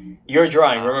chance. You're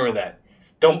drawing, remember that.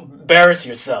 Don't embarrass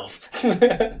yourself.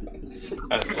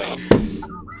 That's lame.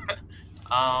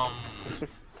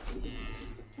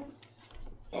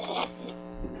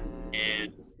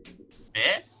 It's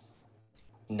this?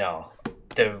 No.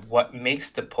 What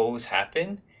makes the pose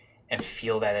happen and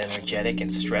feel that energetic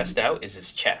and stressed out is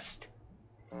his chest.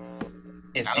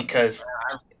 It's because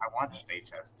I want to say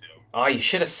chest too. oh, you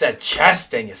should have said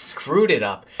chest and you screwed it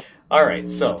up. All right,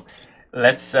 so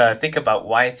let's think about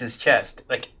why it's his chest.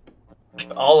 Like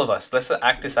all of us, let's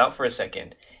act this out for a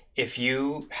second. If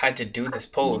you had to do this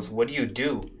pose, what do you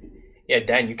do? Yeah,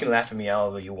 Dan, you can laugh at me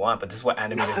all you want, but this is what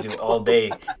animators do all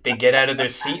day. They get out of their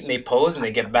seat and they pose and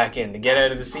they get back in. They get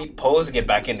out of the seat, pose, and get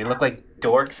back in. They look like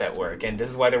dorks at work, and this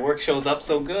is why their work shows up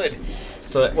so good.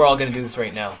 So we're all gonna do this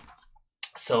right now.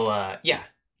 So yeah,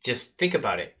 just think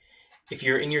about it. If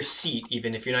you're in your seat,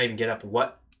 even if you're not even get up,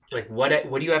 what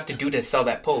do you have to do to sell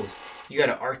that pose? You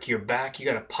gotta arc your back, you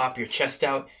gotta pop your chest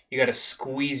out, you gotta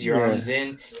squeeze your arms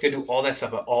in, you gotta do all that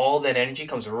stuff, but all that energy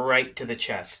comes right to the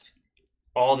chest.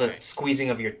 All the squeezing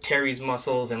of your teres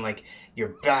muscles and like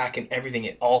your back and everything,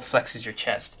 it all flexes your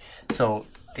chest. So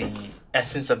the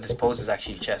essence of this pose is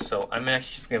actually your chest. So I'm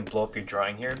actually just gonna blow up your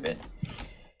drawing here a bit.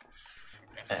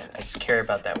 And I just care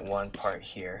about that one part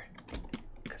here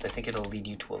because I think it'll lead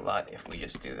you to a lot if we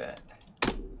just do that.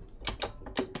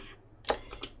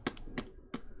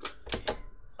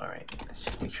 Alright, let's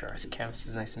just make sure our canvas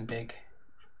is nice and big.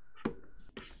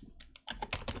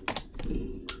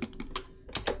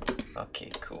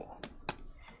 Okay, cool.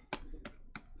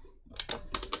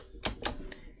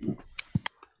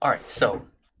 Alright, so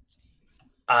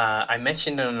I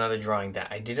mentioned in another drawing that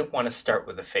I didn't want to start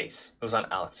with the face. It was on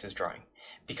Alex's drawing.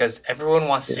 Because everyone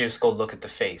wants to just go look at the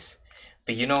face.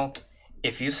 But you know,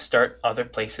 if you start other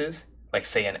places, like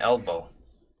say an elbow,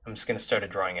 I'm just going to start a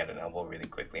drawing at an elbow really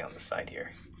quickly on the side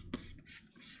here.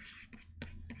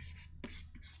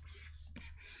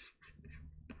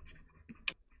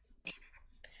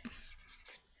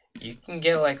 You can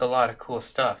get like a lot of cool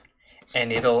stuff,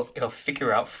 and it'll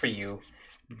figure out for you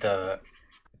the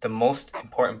most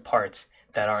important parts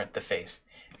that aren't the face.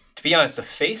 To be honest, the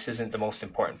face isn't the most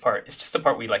important part. It's just the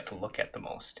part we like to look at the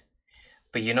most.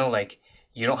 But you know, like,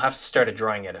 you don't have to start a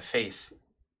drawing at a face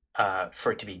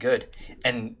for it to be good.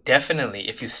 And definitely,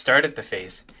 if you start at the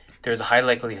face, there's a high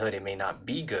likelihood it may not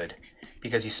be good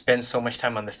because you spend so much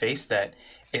time on the face that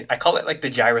I call it like the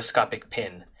gyroscopic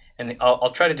pin. And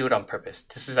I'll try to do it on purpose.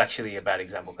 This is actually a bad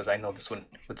example because I know this one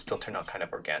would still turn out kind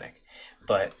of organic.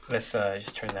 But let's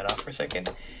just turn that off for a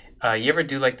second. You ever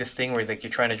do like this thing where like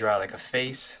you're trying to draw like a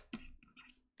face,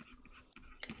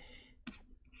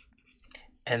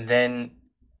 and then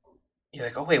you're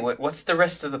like, oh wait, what's the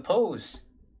rest of the pose?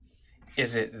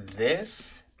 Is it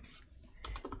this?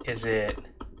 Is it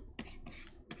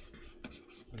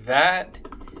that?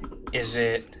 Is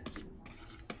it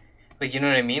like, you know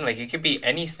what I mean? Like it could be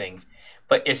anything,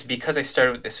 but it's because I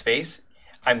started with this face,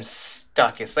 I'm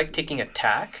stuck. It's like taking a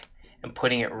tack and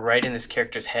putting it right in this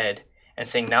character's head and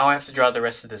saying, now I have to draw the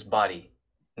rest of this body.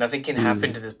 Nothing can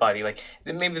happen to this body. Like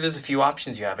maybe there's a few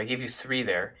options you have. I gave you 3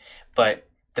 there, but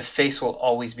the face will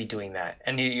always be doing that.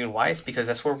 And you know why? It's because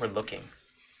that's where we're looking.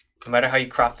 No matter how you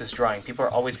crop this drawing, people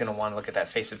are always going to want to look at that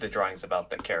face if the drawing's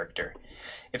about the character.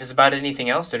 If it's about anything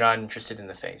else, they're not interested in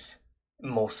the face.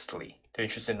 Mostly. They're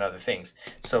interested in other things.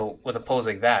 So with a pose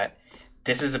like that,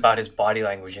 this is about his body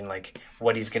language and like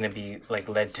what he's going to be like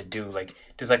led to do. Like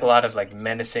there's like a lot of like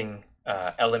menacing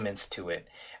elements to it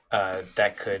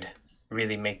that could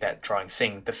really make that drawing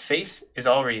sing. The face is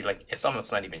already like, it's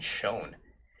almost not even shown.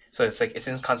 So it's like, it's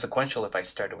inconsequential if I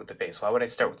started with the face. Why would I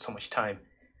start with so much time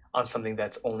on something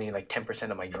that's only like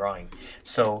 10% of my drawing?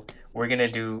 So we're gonna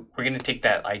take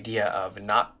that idea of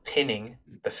not pinning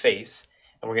the face,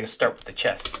 and we're gonna start with the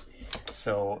chest.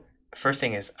 So first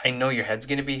thing is, I know your head's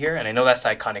gonna be here, and I know that's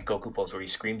the iconic Goku pose where he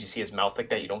screams. You see his mouth like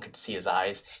that. You don't get to see his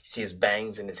eyes. You see his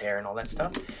bangs and his hair and all that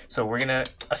stuff. So we're gonna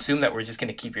assume that we're just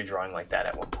gonna keep your drawing like that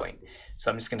at one point.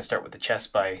 So I'm just gonna start with the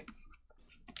chest by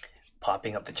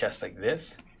popping up the chest like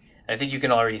this. And I think you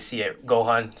can already see it.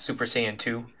 Gohan Super Saiyan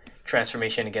 2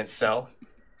 transformation against Cell.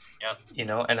 Yep. You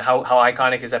know, and how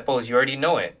iconic is that pose? You already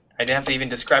know it. I didn't have to even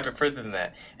describe it further than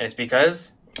that. And it's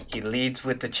because he leads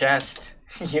with the chest,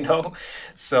 you know?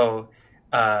 So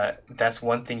that's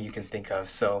one thing you can think of.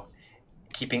 So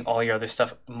keeping all your other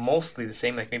stuff mostly the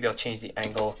same. Like maybe I'll change the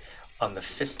angle on the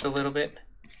fist a little bit,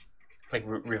 like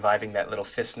reviving that little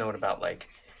fist note about like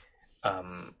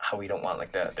how we don't want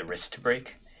like the wrist to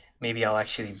break. Maybe I'll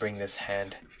actually bring this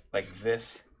hand like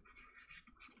this,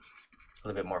 a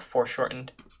little bit more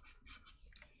foreshortened.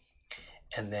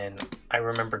 And then I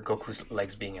remember Goku's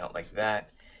legs being out like that.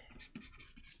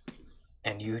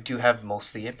 And you do have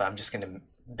mostly it, but I'm just going to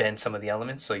bend some of the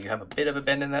elements. So you have a bit of a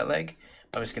bend in that leg.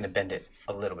 I'm just going to bend it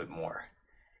a little bit more.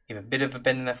 You have a bit of a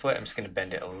bend in that foot. I'm just going to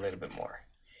bend it a little bit more.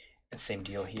 And same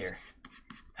deal here.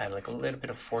 Add like a little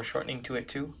bit of foreshortening to it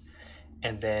too.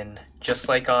 And then just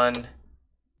like on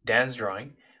Dan's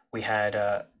drawing, we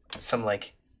had some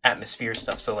like atmosphere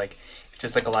stuff. So like if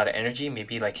there's like a lot of energy,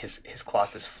 maybe like his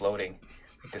cloth is floating,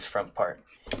 like this front part.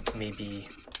 Maybe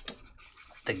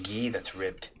the gi that's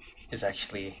ribbed is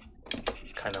actually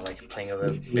kind of like playing a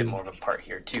little bit more of a part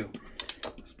here too.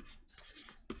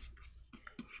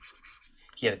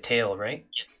 He had a tail, right?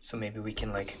 So maybe we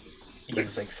can like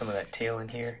use like some of that tail in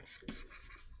here.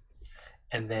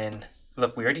 And then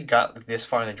look, we already got this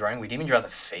far in the drawing. We didn't even draw the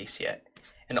face yet.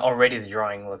 And already the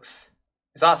drawing is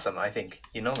awesome, I think.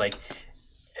 You know, like,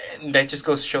 and that just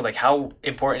goes to show like how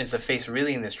important is the face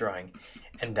really in this drawing.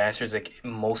 And the answer is like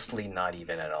mostly not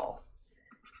even at all.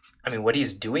 I mean, what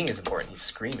he's doing is important. He's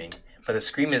screaming. But the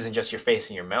scream isn't just your face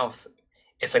and your mouth.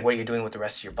 It's like what you're doing with the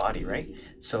rest of your body, right?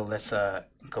 So let's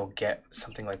go get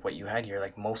something like what you had here,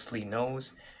 like mostly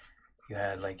nose. You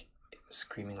had like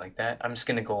screaming like that. I'm just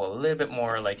gonna go a little bit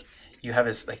more like you have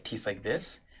his like teeth like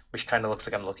this, which kind of looks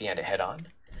like I'm looking at it head on.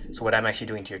 So what I'm actually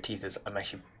doing to your teeth is I'm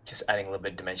actually just adding a little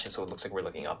bit of dimension so it looks like we're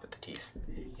looking up at the teeth,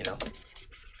 you know?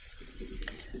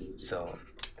 So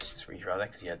let's just redraw that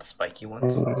because you had the spiky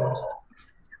ones. I'm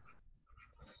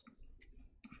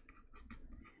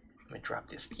gonna drop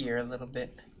this ear a little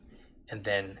bit. And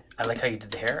then I like how you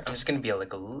did the hair. I'm just gonna be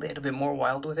like a little bit more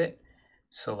wild with it.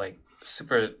 So like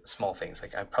super small things,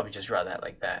 like I'd probably just draw that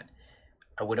like that.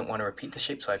 I wouldn't want to repeat the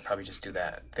shape, so I'd probably just do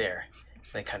that there.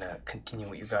 And then kind of continue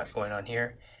what you got going on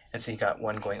here. And so you got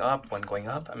one going up, one going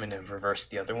up. I'm gonna reverse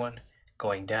the other one,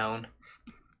 going down.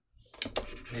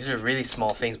 These are really small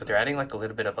things, but they're adding like a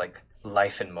little bit of like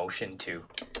life and motion to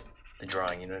the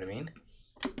drawing, you know what I mean?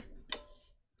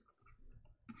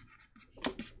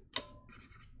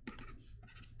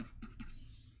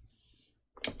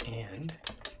 And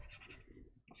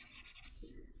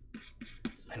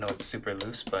I know it's super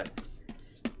loose, but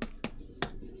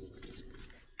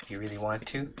if you really want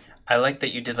to, I like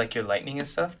that you did like your lightning and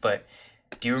stuff, but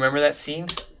do you remember that scene?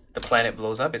 The planet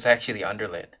blows up, it's actually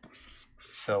underlit.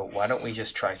 So why don't we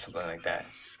just try something like that?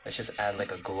 Let's just add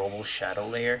like a global shadow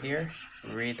layer here,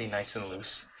 really nice and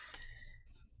loose.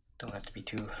 Don't have to be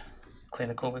too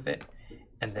clinical with it.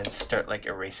 And then start like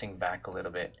erasing back a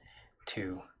little bit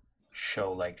to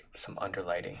show like some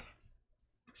underlighting.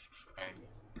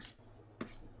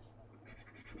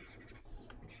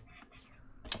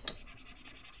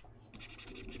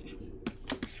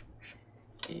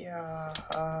 Yeah.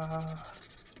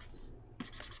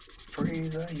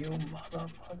 Frieza, you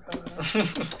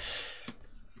motherfucker.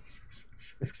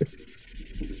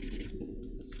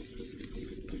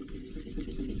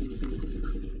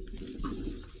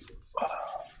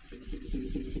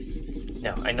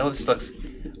 Now, I know this looks,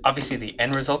 obviously the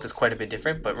end result is quite a bit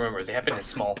different, but remember, they happen in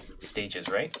small stages,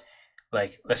 right?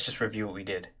 Like, let's just review what we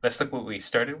did. Let's look what we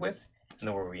started with, and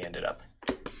then where we ended up.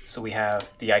 So we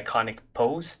have the iconic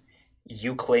pose.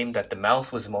 You claimed that the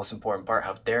mouth was the most important part,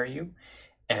 how dare you?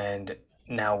 And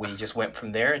now we just went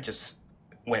from there and just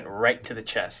went right to the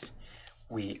chest.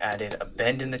 We added a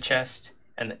bend in the chest,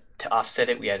 and to offset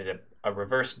it, we added a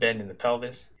reverse bend in the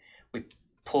pelvis. We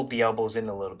pulled the elbows in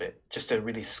a little bit just to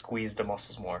really squeeze the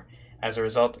muscles more. As a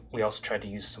result, we also tried to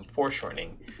use some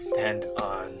foreshortening to hand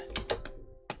on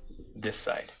this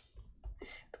side.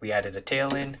 We added a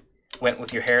tail in, went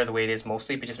with your hair the way it is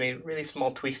mostly, but just made really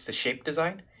small tweaks to shape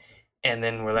design, and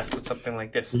then we're left with something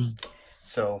like this.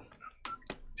 So,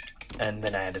 and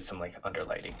then I added some like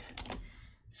underlighting.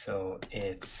 So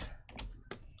it's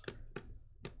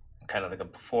kind of like a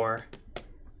before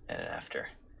and an after.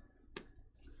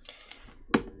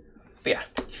 But yeah,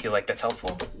 you feel like that's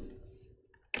helpful?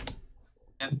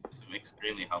 Yeah, it's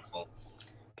extremely helpful.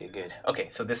 Okay, good. Okay,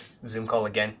 so this Zoom call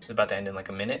again is about to end in like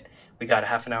a minute. We got a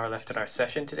half an hour left in our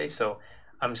session today, so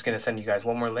I'm just going to send you guys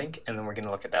one more link, and then we're going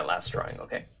to look at that last drawing,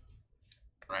 okay?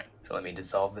 Right. So let me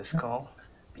dissolve this call.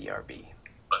 BRB.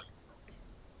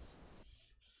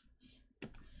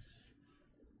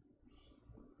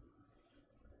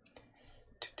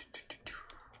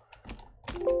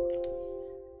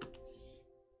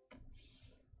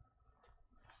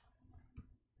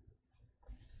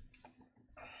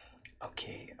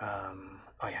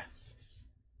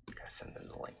 send them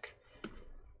the link.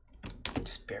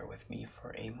 Just bear with me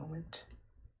for a moment.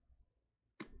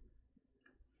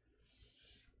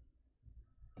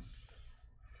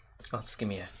 Oh, just give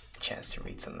me a chance to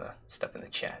read some of the stuff in the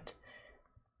chat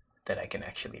that I can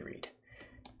actually read.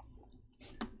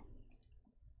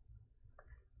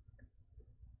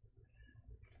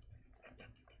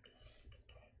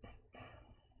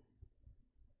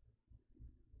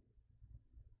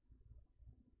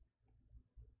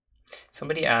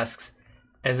 Somebody asks,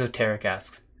 Esoteric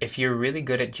asks, if you're really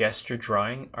good at gesture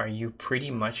drawing, are you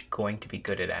pretty much going to be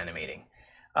good at animating?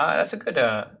 That's a good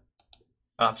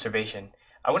observation.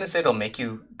 I wouldn't say it'll make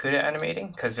you good at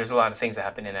animating, because there's a lot of things that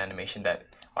happen in animation that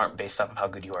aren't based off of how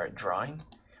good you are at drawing.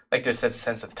 Like there's a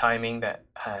sense of timing that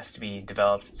has to be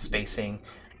developed, spacing,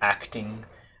 acting,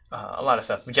 a lot of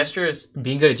stuff.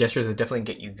 Being good at gestures will definitely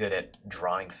get you good at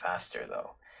drawing faster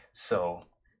though. So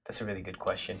that's a really good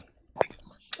question.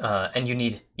 And you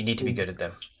need to be good at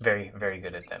them. Very, very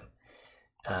good at them.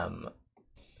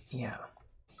 Yeah.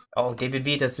 Oh, David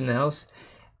Vita's in the house.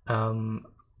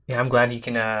 Yeah, I'm glad you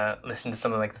can listen to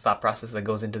some of like the thought process that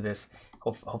goes into this.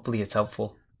 Hopefully it's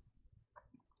helpful.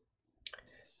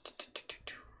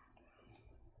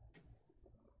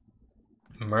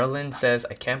 Merlin says,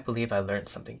 I can't believe I learned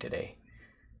something today.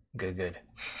 Good, good.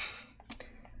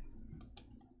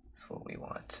 That's what we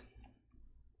want.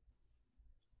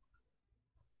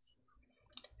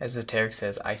 Esoteric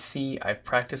says, I see I've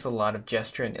practiced a lot of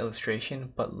gesture and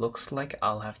illustration, but looks like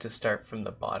I'll have to start from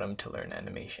the bottom to learn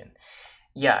animation.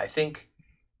 Yeah, I think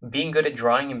being good at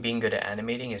drawing and being good at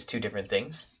animating is two different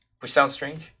things, which sounds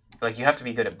strange. Like you have to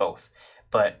be good at both,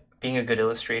 but being a good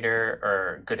illustrator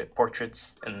or good at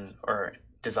portraits or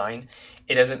design,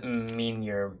 it doesn't mean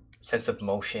your sense of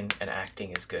motion and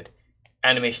acting is good.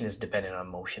 Animation is dependent on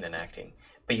motion and acting,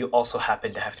 but you also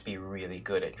happen to have to be really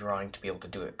good at drawing to be able to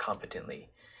do it competently.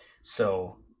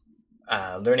 So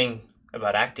learning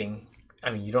about acting, I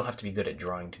mean, you don't have to be good at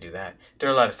drawing to do that. There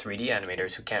are a lot of 3D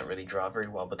animators who can't really draw very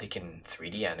well, but they can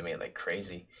 3D animate like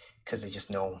crazy because they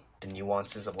just know the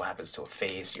nuances of what happens to a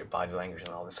face, your body language, and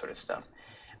all this sort of stuff.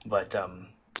 But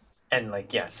and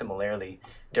like, yeah, similarly,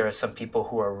 there are some people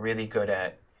who are really good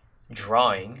at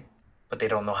drawing, but they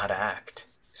don't know how to act.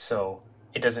 So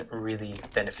it doesn't really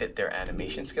benefit their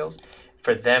animation skills.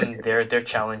 For them, their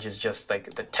challenge is just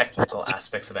like the technical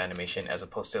aspects of animation as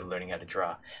opposed to learning how to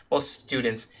draw. Most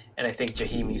students, and I think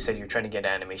Jahim, you said you're trying to get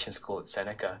to animation school at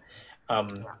Seneca.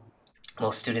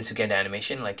 Most students who get into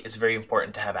animation, like it's very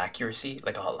important to have accuracy,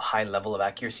 like a high level of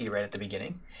accuracy right at the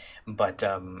beginning. But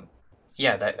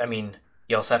yeah, that I mean,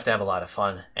 you also have to have a lot of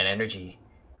fun and energy.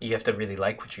 You have to really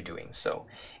like what you're doing. So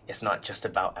it's not just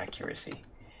about accuracy.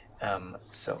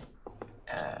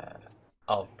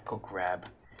 I'll go grab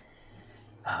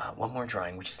one more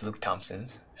drawing, which is Luke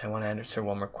Thompson's. I want to answer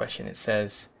one more question. It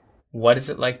says, what is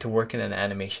it like to work in an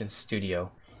animation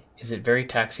studio? Is it very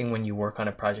taxing when you work on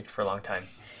a project for a long time?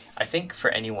 I think for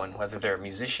anyone, whether they're a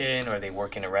musician or they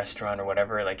work in a restaurant or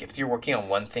whatever, like if you're working on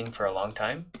one thing for a long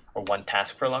time or one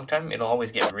task for a long time, it'll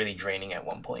always get really draining at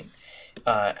one point.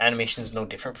 Animation is no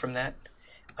different from that.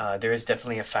 There is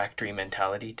definitely a factory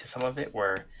mentality to some of it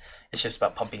where it's just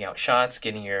about pumping out shots,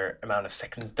 getting your amount of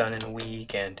seconds done in a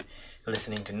week, and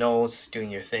listening to notes, doing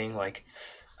your thing. Like,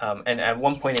 and at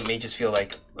one point it may just feel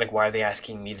like why are they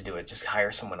asking me to do it? Just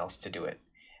hire someone else to do it.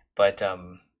 But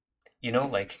you know,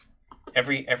 like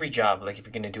every job, like if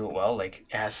you're gonna do it well, like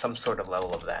it has some sort of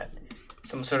level of that,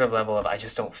 some sort of level of I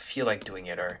just don't feel like doing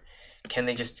it, or can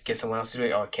they just get someone else to do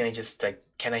it, or can I just like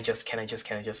can I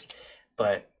just?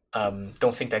 But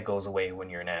don't think that goes away when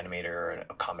you're an animator or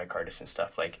a comic artist and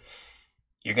stuff. Like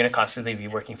you're going to constantly be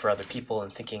working for other people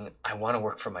and thinking, I want to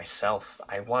work for myself.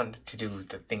 I want to do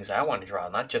the things I want to draw,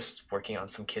 not just working on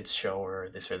some kid's show or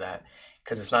this or that,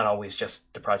 because it's not always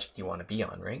just the project you want to be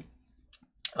on, right?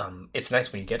 It's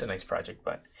nice when you get a nice project,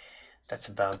 but that's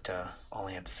about all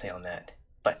I have to say on that.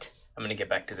 But I'm going to get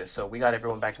back to this. So we got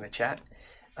everyone back in the chat,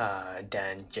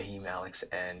 Dan, Jahim, Alex,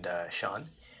 and Sean.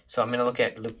 So I'm going to look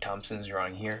at Luke Thompson's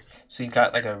drawing here. So he's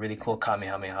got like a really cool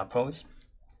Kamehameha pose.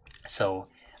 So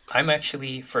I'm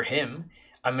actually, for him,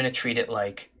 I'm going to treat it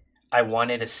like I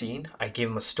wanted a scene. I gave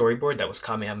him a storyboard that was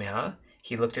Kamehameha.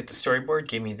 He looked at the storyboard,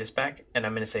 gave me this back, and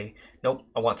I'm going to say, nope,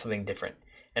 I want something different.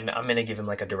 And I'm going to give him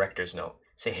like a director's note.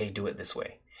 Say, hey, do it this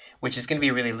way. Which is going to be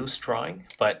a really loose drawing,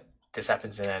 but this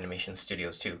happens in animation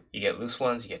studios too. You get loose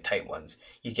ones, you get tight ones.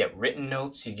 You get written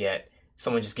notes, you get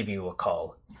someone just giving you a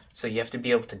call. So you have to be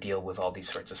able to deal with all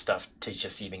these sorts of stuff to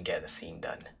just even get a scene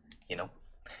done, you know?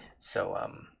 So,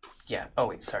 yeah. Oh,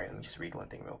 wait, sorry. Let me just read one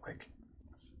thing real quick.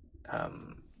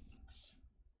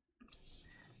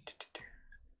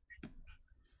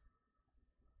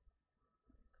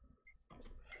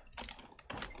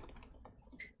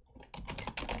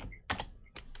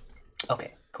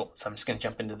 Okay, cool. So I'm just gonna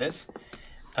jump into this.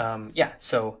 Yeah,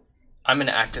 so I'm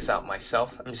gonna act this out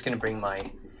myself. I'm just gonna bring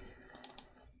my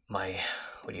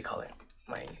what do you call it?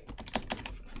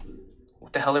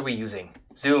 What the hell are we using?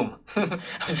 Zoom. I'm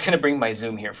just gonna bring my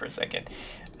Zoom here for a second.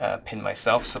 Pin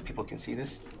myself so people can see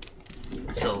this.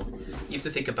 So you have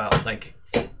to think about like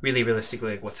really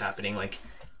realistically like what's happening. Like,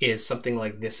 is something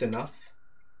like this enough?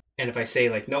 And if I say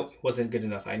like, nope, it wasn't good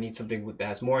enough, I need something that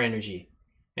has more energy,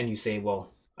 and you say,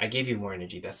 well, I gave you more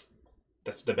energy. That's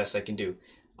the best I can do.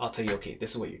 I'll tell you, okay,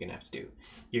 this is what you're gonna have to do.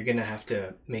 You're gonna have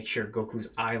to make sure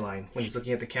Goku's eye line when he's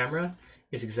looking at the camera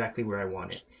is exactly where I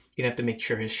want it. You're gonna have to make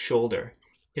sure his shoulder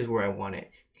is where I want it.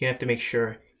 You're gonna have to make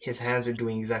sure his hands are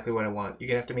doing exactly what I want. You're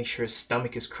gonna have to make sure his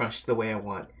stomach is crunched the way I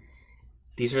want.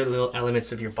 These are little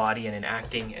elements of your body, and in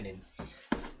acting and in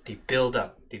they build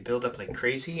up like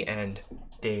crazy, and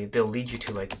they'll lead you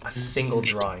to like a single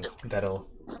drawing that'll,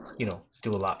 you know,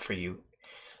 do a lot for you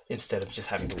instead of just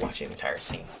having to watch an entire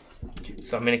scene.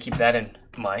 So I'm going to keep that in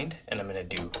mind, and I'm going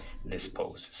to do this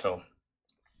pose. So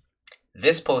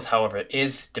this pose, however,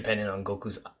 is dependent on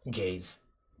Goku's gaze.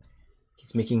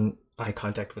 He's making eye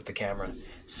contact with the camera.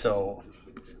 So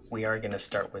we are going to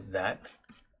start with that.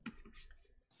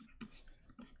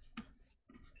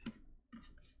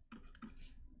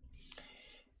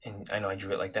 And I know I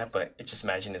drew it like that, but just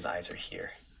imagine his eyes are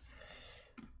here.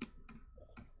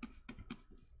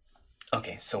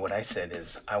 Okay, so what I said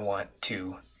is I want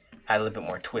to add a little bit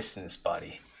more twist in this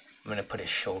body. I'm going to put his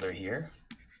shoulder here.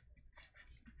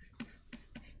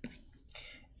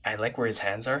 I like where his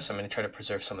hands are, so I'm going to try to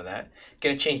preserve some of that. I'm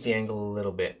going to change the angle a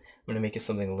little bit. I'm going to make it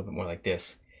something a little bit more like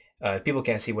this. People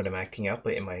can't see what I'm acting out,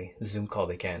 but in my Zoom call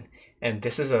they can. And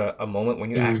this is a moment when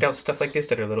you act out stuff like this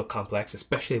that are a little complex,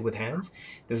 especially with hands.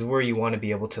 This is where you want to be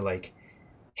able to like,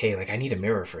 hey, like I need a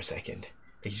mirror for a second.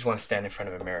 You just want to stand in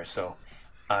front of a mirror. So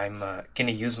I'm going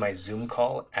to use my Zoom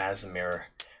call as a mirror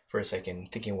for a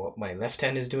second, thinking what my left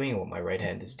hand is doing and what my right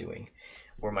hand is doing,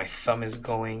 where my thumb is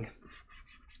going,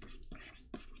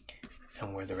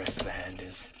 and where the rest of the hand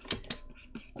is.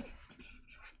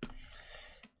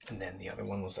 And then the other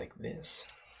one was like this.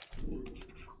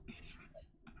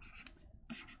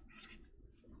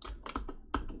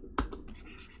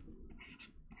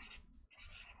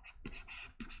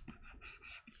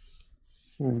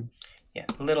 Yeah,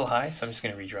 a little high, so I'm just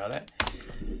going to redraw that.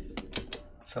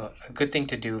 So a good thing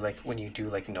to do, like when you do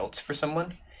like notes for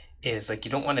someone, is like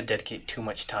you don't want to dedicate too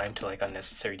much time to like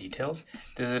unnecessary details.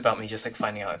 This is about me just like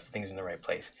finding out if the thing's in the right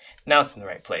place. Now it's in the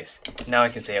right place. Now I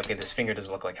can say, okay, this finger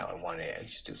doesn't look like how I wanted it. I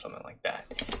just do something like that.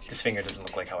 This finger doesn't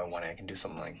look like how I want it. I can do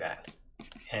something like that.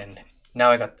 And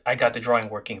now I got the drawing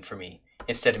working for me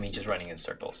instead of me just running in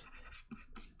circles.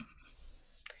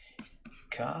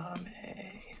 Kame.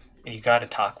 And you gotta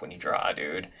talk when you draw,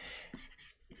 dude.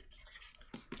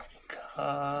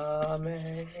 Kame.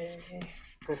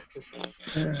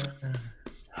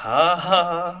 Ha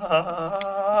ha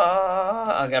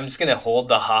ha. I'm just gonna hold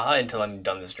the ha until I'm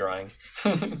done this drawing.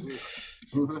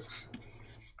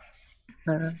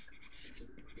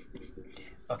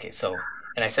 Okay, so,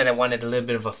 and I said I wanted a little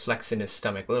bit of a flex in his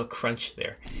stomach, a little crunch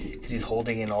there, because he's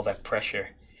holding in all that pressure.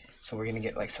 So we're gonna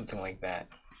get like something like that.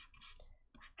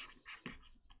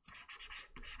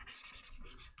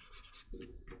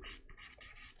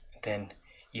 Then,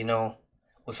 you know,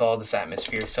 with all this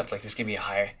atmospheric stuff, like this give me a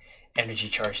higher energy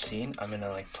charged scene. I'm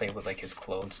gonna like play with like his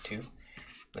clothes too.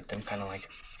 Let them kind of like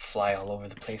fly all over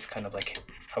the place, kind of like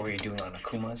how we were doing on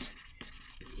Akuma's.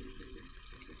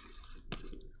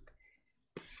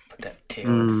 Put that tail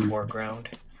in the foreground,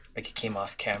 like it came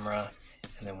off camera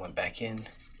and then went back in.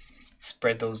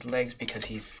 Spread those legs because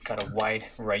he's got a wide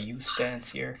Ryu stance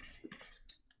here.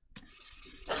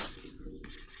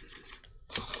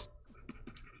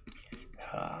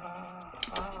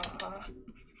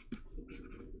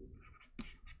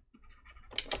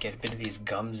 Get a bit of these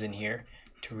gums in here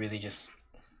to really just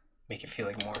make it feel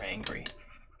like more angry.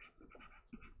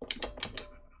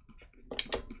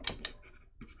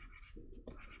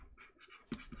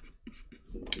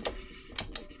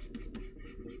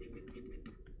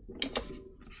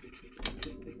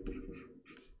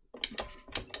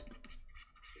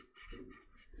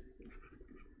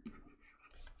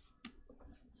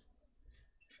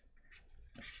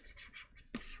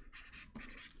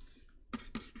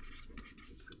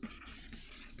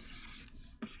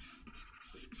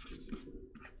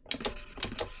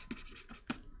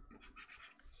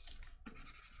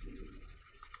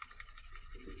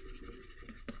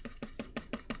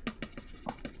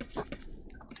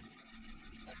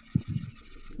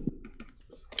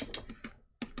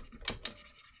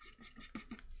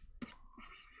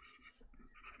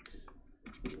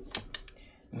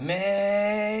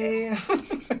 Man.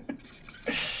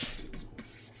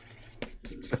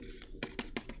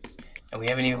 And we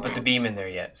haven't even put the beam in there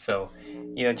yet. So,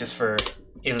 you know, just for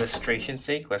illustration's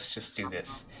sake, let's just do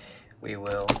this. We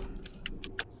will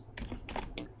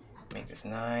make this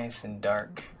nice and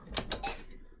dark.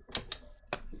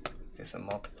 This will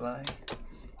multiply.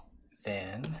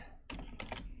 Then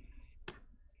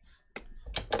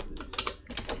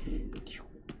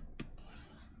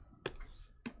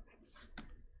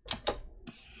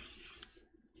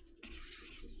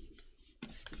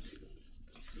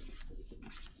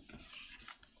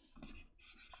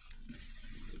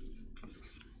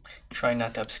try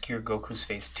not to obscure Goku's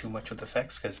face too much with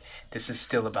effects, because this is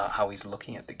still about how he's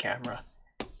looking at the camera.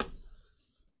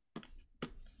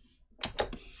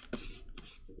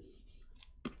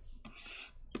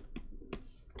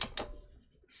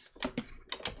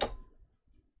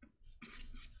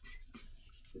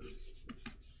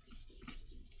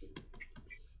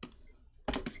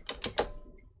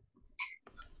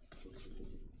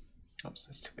 Oops,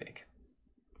 that's too big.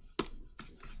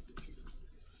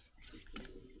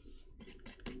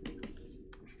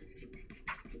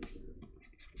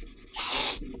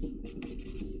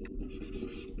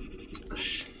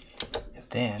 And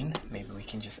then maybe we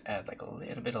can just add like a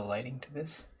little bit of lighting to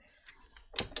this.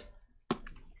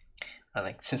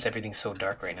 Like, since everything's so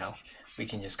dark right now, we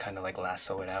can just kind of like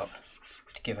lasso it out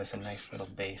to give us a nice little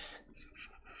base.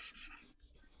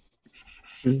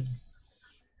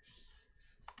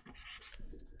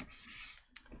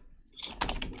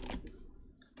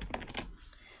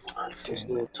 Those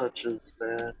little touches,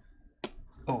 man.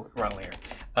 Oh, wrong layer.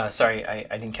 Sorry, I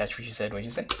didn't catch what you said. What did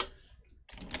you say?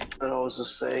 And I was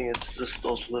just saying, it's just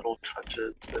those little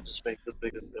touches that just make the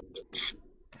biggest difference.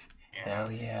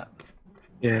 Hell yeah.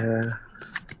 Yeah.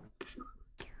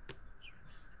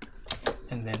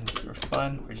 And then for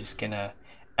fun, we're just gonna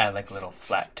add like a little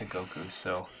flat to Goku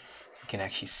so we can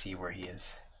actually see where he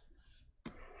is.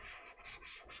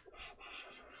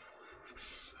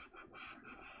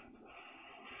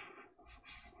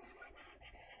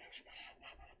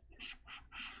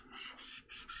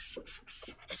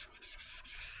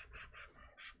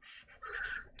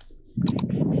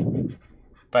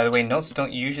 By the way, notes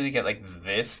don't usually get like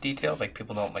this detailed. Like,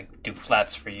 people don't like do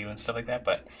flats for you and stuff like that,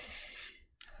 but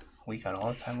we got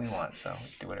all the time we want, so we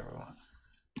can do whatever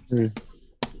we want.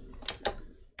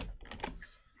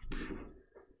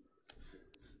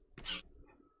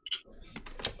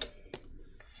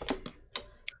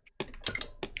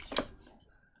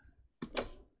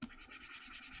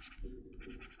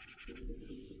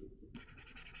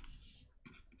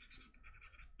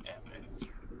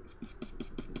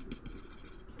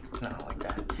 Not like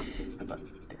that. How about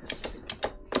this?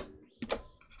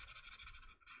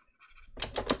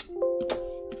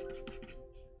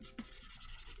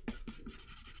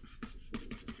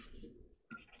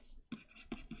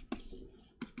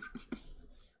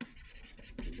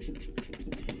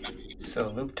 So,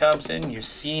 Luke Thompson, your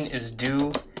scene is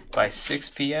due by 6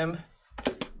 p.m.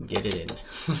 Get it in.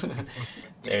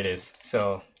 There it is.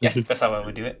 So, yeah, that's how I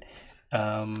would do it.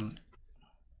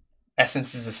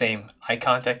 Essence is the same. Eye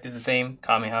contact is the same.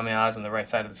 Kamehameha is on the right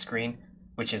side of the screen,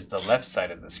 which is the left side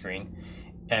of the screen.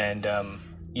 And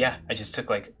yeah, I just took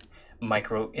like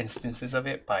micro instances of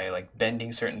it by like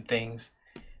bending certain things,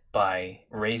 by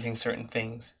raising certain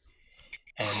things.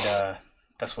 And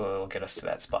that's what will get us to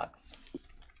that spot.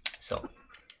 So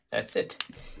that's it.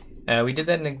 We did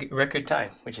that in a record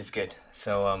time, which is good.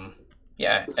 So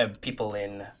yeah, people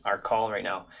in our call right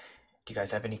now, do you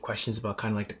guys have any questions about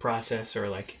kind of like the process or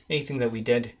like anything that we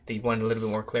did that you wanted a little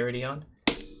bit more clarity on?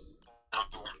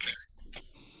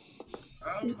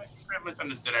 I pretty much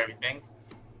understood everything.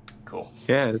 Cool.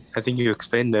 Yeah, I think you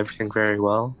explained everything very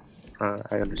well.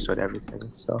 I understood everything,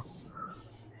 so.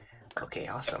 Okay,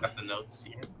 awesome. Got the notes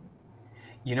here.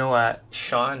 You know,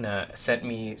 Sean sent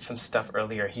me some stuff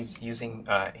earlier. He's using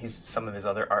some of his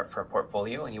other art for a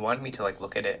portfolio, and he wanted me to like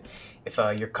look at it. If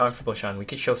you're comfortable, Sean, we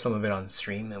could show some of it on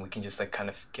stream, and we can just like kind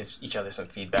of give each other some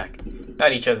feedback.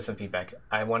 Not each other some feedback.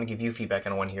 I want to give you feedback,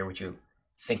 and I want to hear what you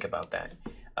think about that.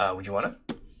 Would you want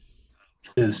to?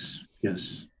 Yes.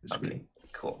 That's Okay, great.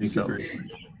 cool. Thank So you very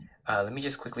much. let me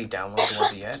just quickly download the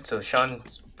ones he had. So Sean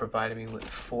provided me with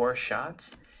 4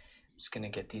 shots. I'm just gonna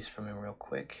get these from him real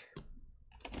quick.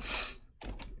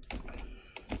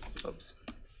 Oops.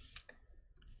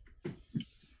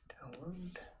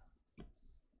 Download.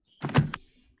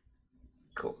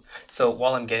 Cool. So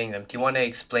while I'm getting them, do you want to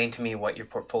explain to me what your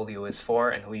portfolio is for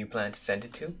and who you plan to send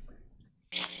it to?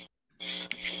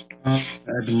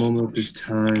 At the moment of this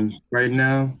time, right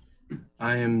now,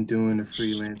 I am doing a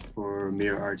freelance for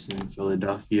Mirror Arts in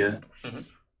Philadelphia. Mhm.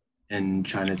 in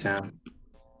Chinatown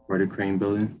for the Crane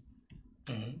Building.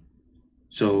 Mm-hmm.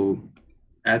 So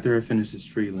after I finish this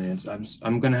freelance,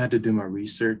 I'm gonna have to do my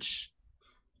research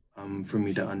for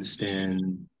me to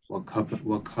understand what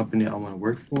company I want to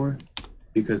work for,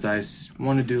 because I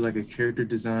want to do like a character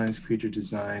designs, creature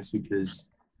designs, because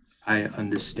I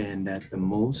understand that the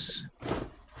most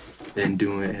than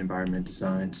doing environment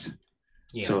designs.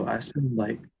 Yeah. So I spend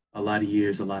like a lot of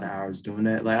years, a lot of hours doing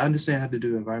that. Like I understand how to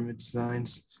do environment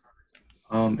designs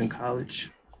in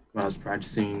college when I was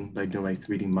practicing like doing like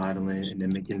 3D modeling and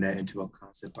then making that into a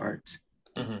concept art.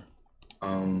 Mm-hmm.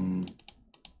 Um,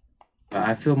 but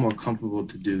I feel more comfortable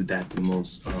to do that the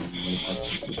most when it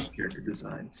comes to character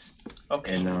designs.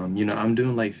 Okay. And you know, I'm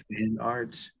doing like fan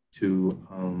art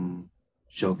to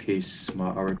showcase my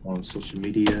art on social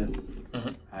media.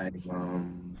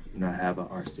 Mhm. You know, I have an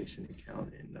ArtStation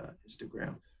account in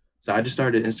Instagram. So I just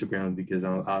started Instagram because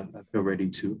I feel ready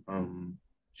to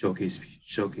showcase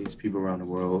people around the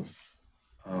world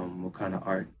what kind of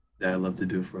art that I love to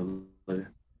do for a living.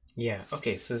 Yeah.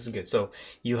 Okay. So this is good. So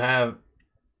you have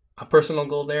a personal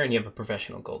goal there, and you have a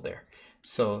professional goal there.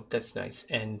 So that's nice.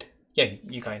 And yeah,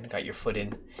 you kind of got your foot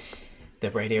in the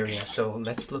right area. So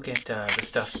let's look at the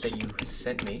stuff that you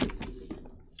sent me.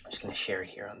 I'm just gonna share it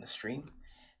here on the stream.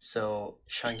 So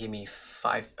Sean gave me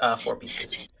 4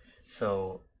 pieces.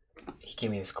 So he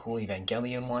gave me this cool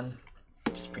Evangelion one,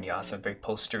 which is pretty awesome, very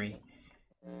postery.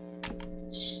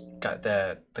 Got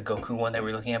the Goku one that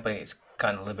we're looking at, but it's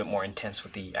gotten a little bit more intense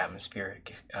with the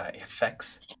atmospheric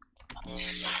effects.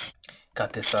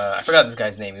 Got this, I forgot this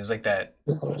guy's name. He was like that.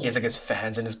 He has like his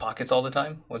hands in his pockets all the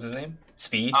time. What's his name?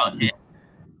 Speed?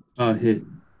 Hit.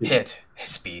 Hit.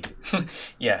 Speed.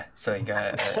 Yeah, so you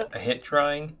got a hit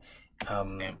drawing.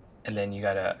 And then you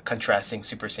got a contrasting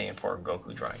Super Saiyan 4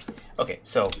 Goku drawing. Okay,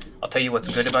 so I'll tell you what's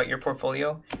good about your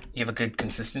portfolio. You have a good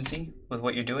consistency with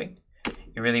what you're doing.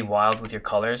 You're really wild with your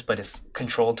colors, but it's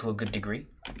controlled to a good degree.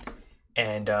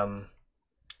 And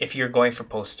if you're going for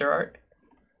poster art,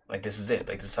 like this is it.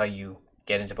 Like this is how you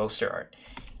get into poster art.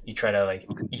 You try to like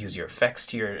use your effects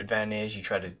to your advantage. You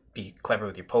try to be clever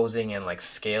with your posing and like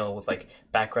scale with like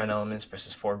background elements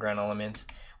versus foreground elements,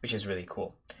 which is really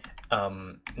cool.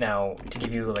 Now, to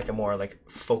give you like a more like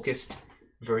focused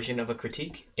version of a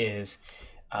critique is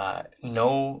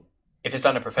know if it's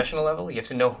on a professional level, you have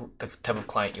to know the type of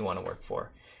client you want to work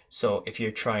for. So if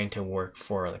you're trying to work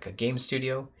for like a game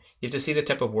studio, you have to see the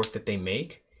type of work that they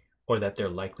make or that they're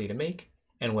likely to make,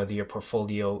 and whether your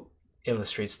portfolio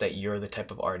illustrates that you're the type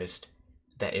of artist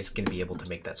that is going to be able to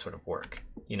make that sort of work.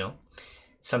 You know,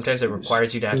 sometimes it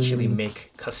requires you to actually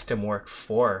make custom work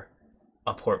for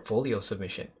a portfolio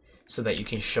submission, so that you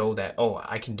can show that, oh,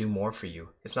 I can do more for you.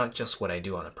 It's not just what I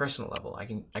do on a personal level. I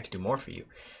can do more for you.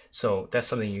 So that's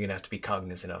something you're gonna have to be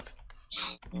cognizant of.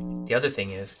 The other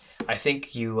thing is, I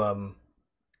think you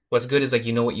what's good is like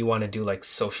you know what you want to do like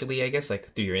socially, I guess, like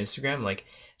through your Instagram. Like,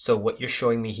 so what you're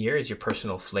showing me here is your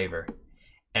personal flavor.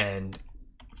 And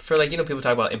for like, you know, people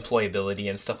talk about employability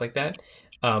and stuff like that.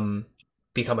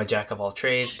 Become a jack of all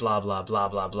trades, blah blah blah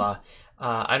blah blah.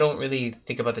 I don't really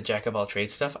think about the jack of all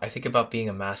trades stuff. I think about being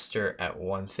a master at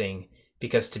one thing,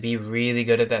 because to be really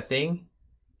good at that thing,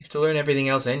 you have to learn everything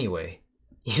else anyway.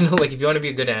 You know, like if you want to be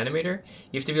a good animator,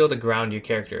 you have to be able to ground your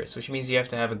characters, which means you have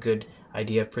to have a good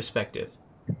idea of perspective,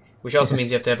 which also means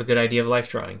you have to have a good idea of life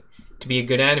drawing. To be a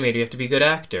good animator, you have to be a good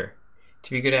actor. To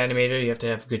be a good animator, you have to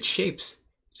have good shapes.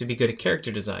 To be good at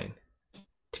character design.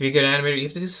 To be a good animator, you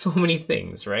have to do so many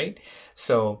things, right?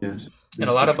 So... Yeah. And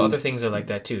a lot of other things are like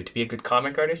that too. To be a good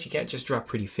comic artist, you can't just draw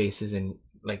pretty faces and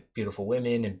like beautiful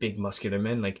women and big muscular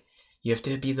men. Like you have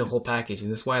to be the whole package. And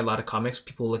this is why a lot of comics,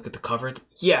 people look at the cover,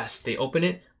 yes, they open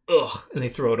it, ugh, and they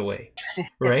throw it away,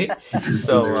 right?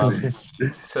 So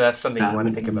that's something you want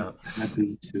to think about.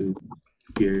 Happy to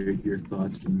hear your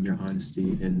thoughts and your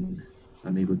honesty, and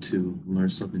I'm able to learn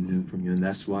something new from you. And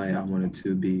that's why I wanted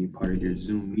to be part of your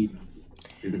Zoom meeting,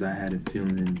 because I had a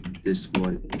feeling this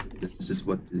is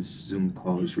what this Zoom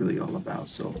call is really all about.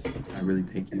 So I really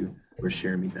thank you for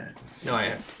sharing me that. No,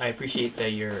 I appreciate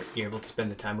that you're able to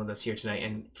spend the time with us here tonight,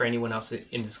 and for anyone else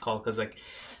in this call, because like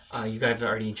you guys have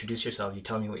already introduced yourself. You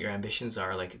tell me what your ambitions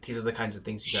are. Like these are the kinds of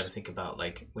things you got to think about.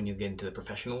 Like when you get into the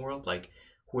professional world, like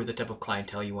who are the type of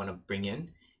clientele you want to bring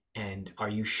in, and are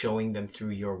you showing them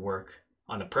through your work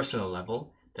on a personal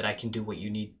level that I can do what you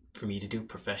need for me to do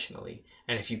professionally.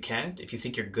 And if you can't, if you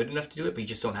think you're good enough to do it, but you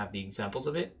just don't have the examples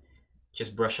of it,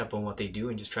 just brush up on what they do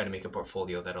and just try to make a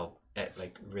portfolio that'll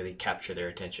like really capture their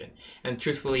attention. And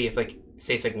truthfully, if like,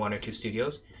 say it's like 1 or 2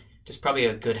 studios, there's probably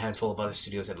a good handful of other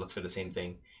studios that look for the same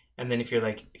thing. And then if you're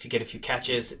like, if you get a few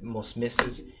catches, most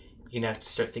misses, you're gonna have to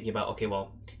start thinking about, okay,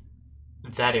 well,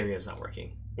 that area is not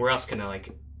working. Where else can I like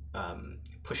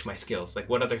push my skills? Like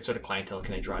what other sort of clientele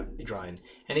can I draw in?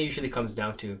 And it usually comes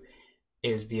down to,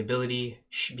 is the ability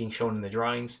being shown in the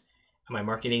drawings? Am I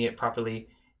marketing it properly?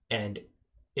 And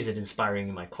is it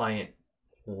inspiring my client?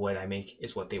 What I make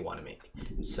is what they want to make.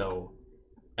 So,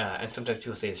 and sometimes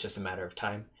people say it's just a matter of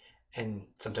time. And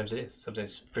sometimes it is.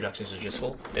 Sometimes productions are just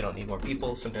full. They don't need more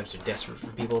people. Sometimes they're desperate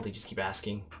for people. They just keep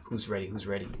asking, who's ready, who's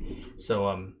ready.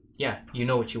 So, yeah, you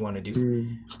know what you want to do.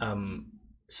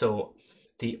 So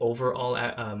the overall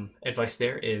advice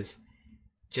there is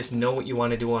just know what you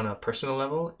want to do on a personal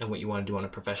level and what you want to do on a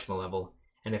professional level.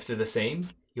 And if they're the same,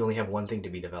 you only have one thing to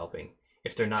be developing.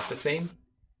 If they're not the same,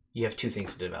 you have two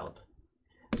things to develop.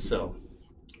 So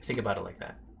think about it like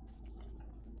that.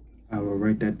 I will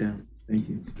write that down. Thank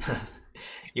you.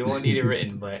 You won't need it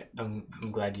written, but I'm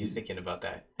glad you're thinking about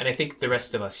that. And I think the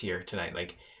rest of us here tonight,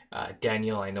 like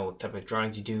Daniel, I know what type of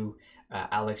drawings you do.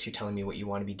 Alex, you're telling me what you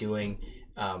want to be doing.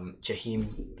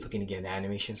 Jahim, looking to get an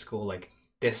animation school. Like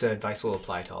this advice will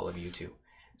apply to all of you too.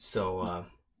 So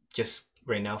just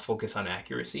right now, focus on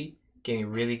accuracy, getting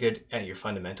really good at your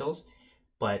fundamentals,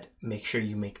 but make sure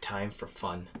you make time for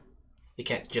fun. It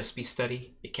can't just be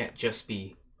study. It can't just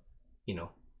be,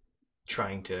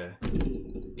 trying to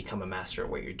become a master at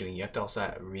what you're doing. You have to also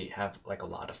have like a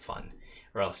lot of fun,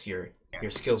 or else your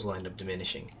skills will end up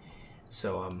diminishing.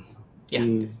 So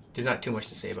there's not too much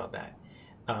to say about that.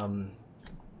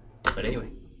 But anyway,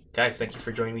 guys, thank you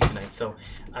for joining me tonight. So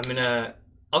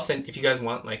I'll send, if you guys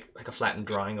want like a flattened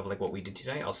drawing of like what we did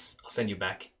tonight, I'll send you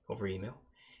back over email.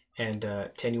 And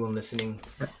to anyone listening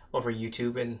over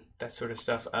YouTube and that sort of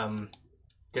stuff,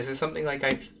 this is something like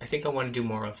I think I want to do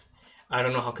more of. I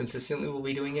don't know how consistently we'll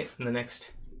be doing it in the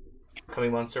next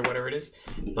coming months or whatever it is,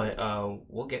 but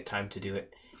we'll get time to do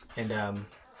it. And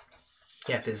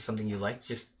if this is something you like,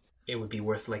 it would be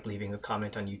worth like leaving a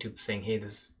comment on YouTube saying, hey,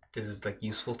 this is like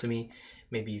useful to me.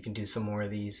 Maybe you can do some more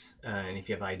of these. And if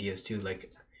you have ideas too,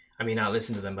 like I may not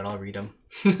listen to them, but I'll read them.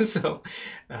 So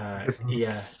I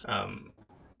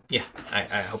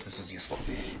hope this was useful.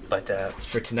 But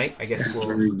for tonight, I guess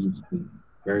we'll.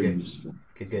 Very useful.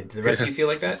 Good. Do the rest of you feel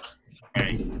like that?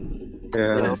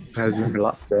 Yeah, how's your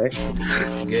lot today?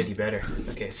 Good, you better.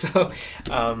 Okay, so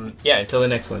until the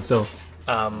next one. So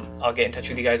I'll get in touch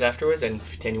with you guys afterwards, and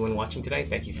to anyone watching tonight,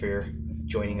 thank you for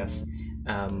joining us.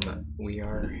 We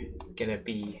are gonna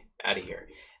be out of here,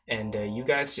 and you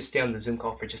guys just stay on the Zoom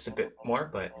call for just a bit more.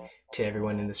 But to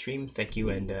everyone in the stream, thank you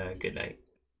and good night.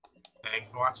 Thanks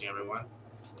for watching, everyone.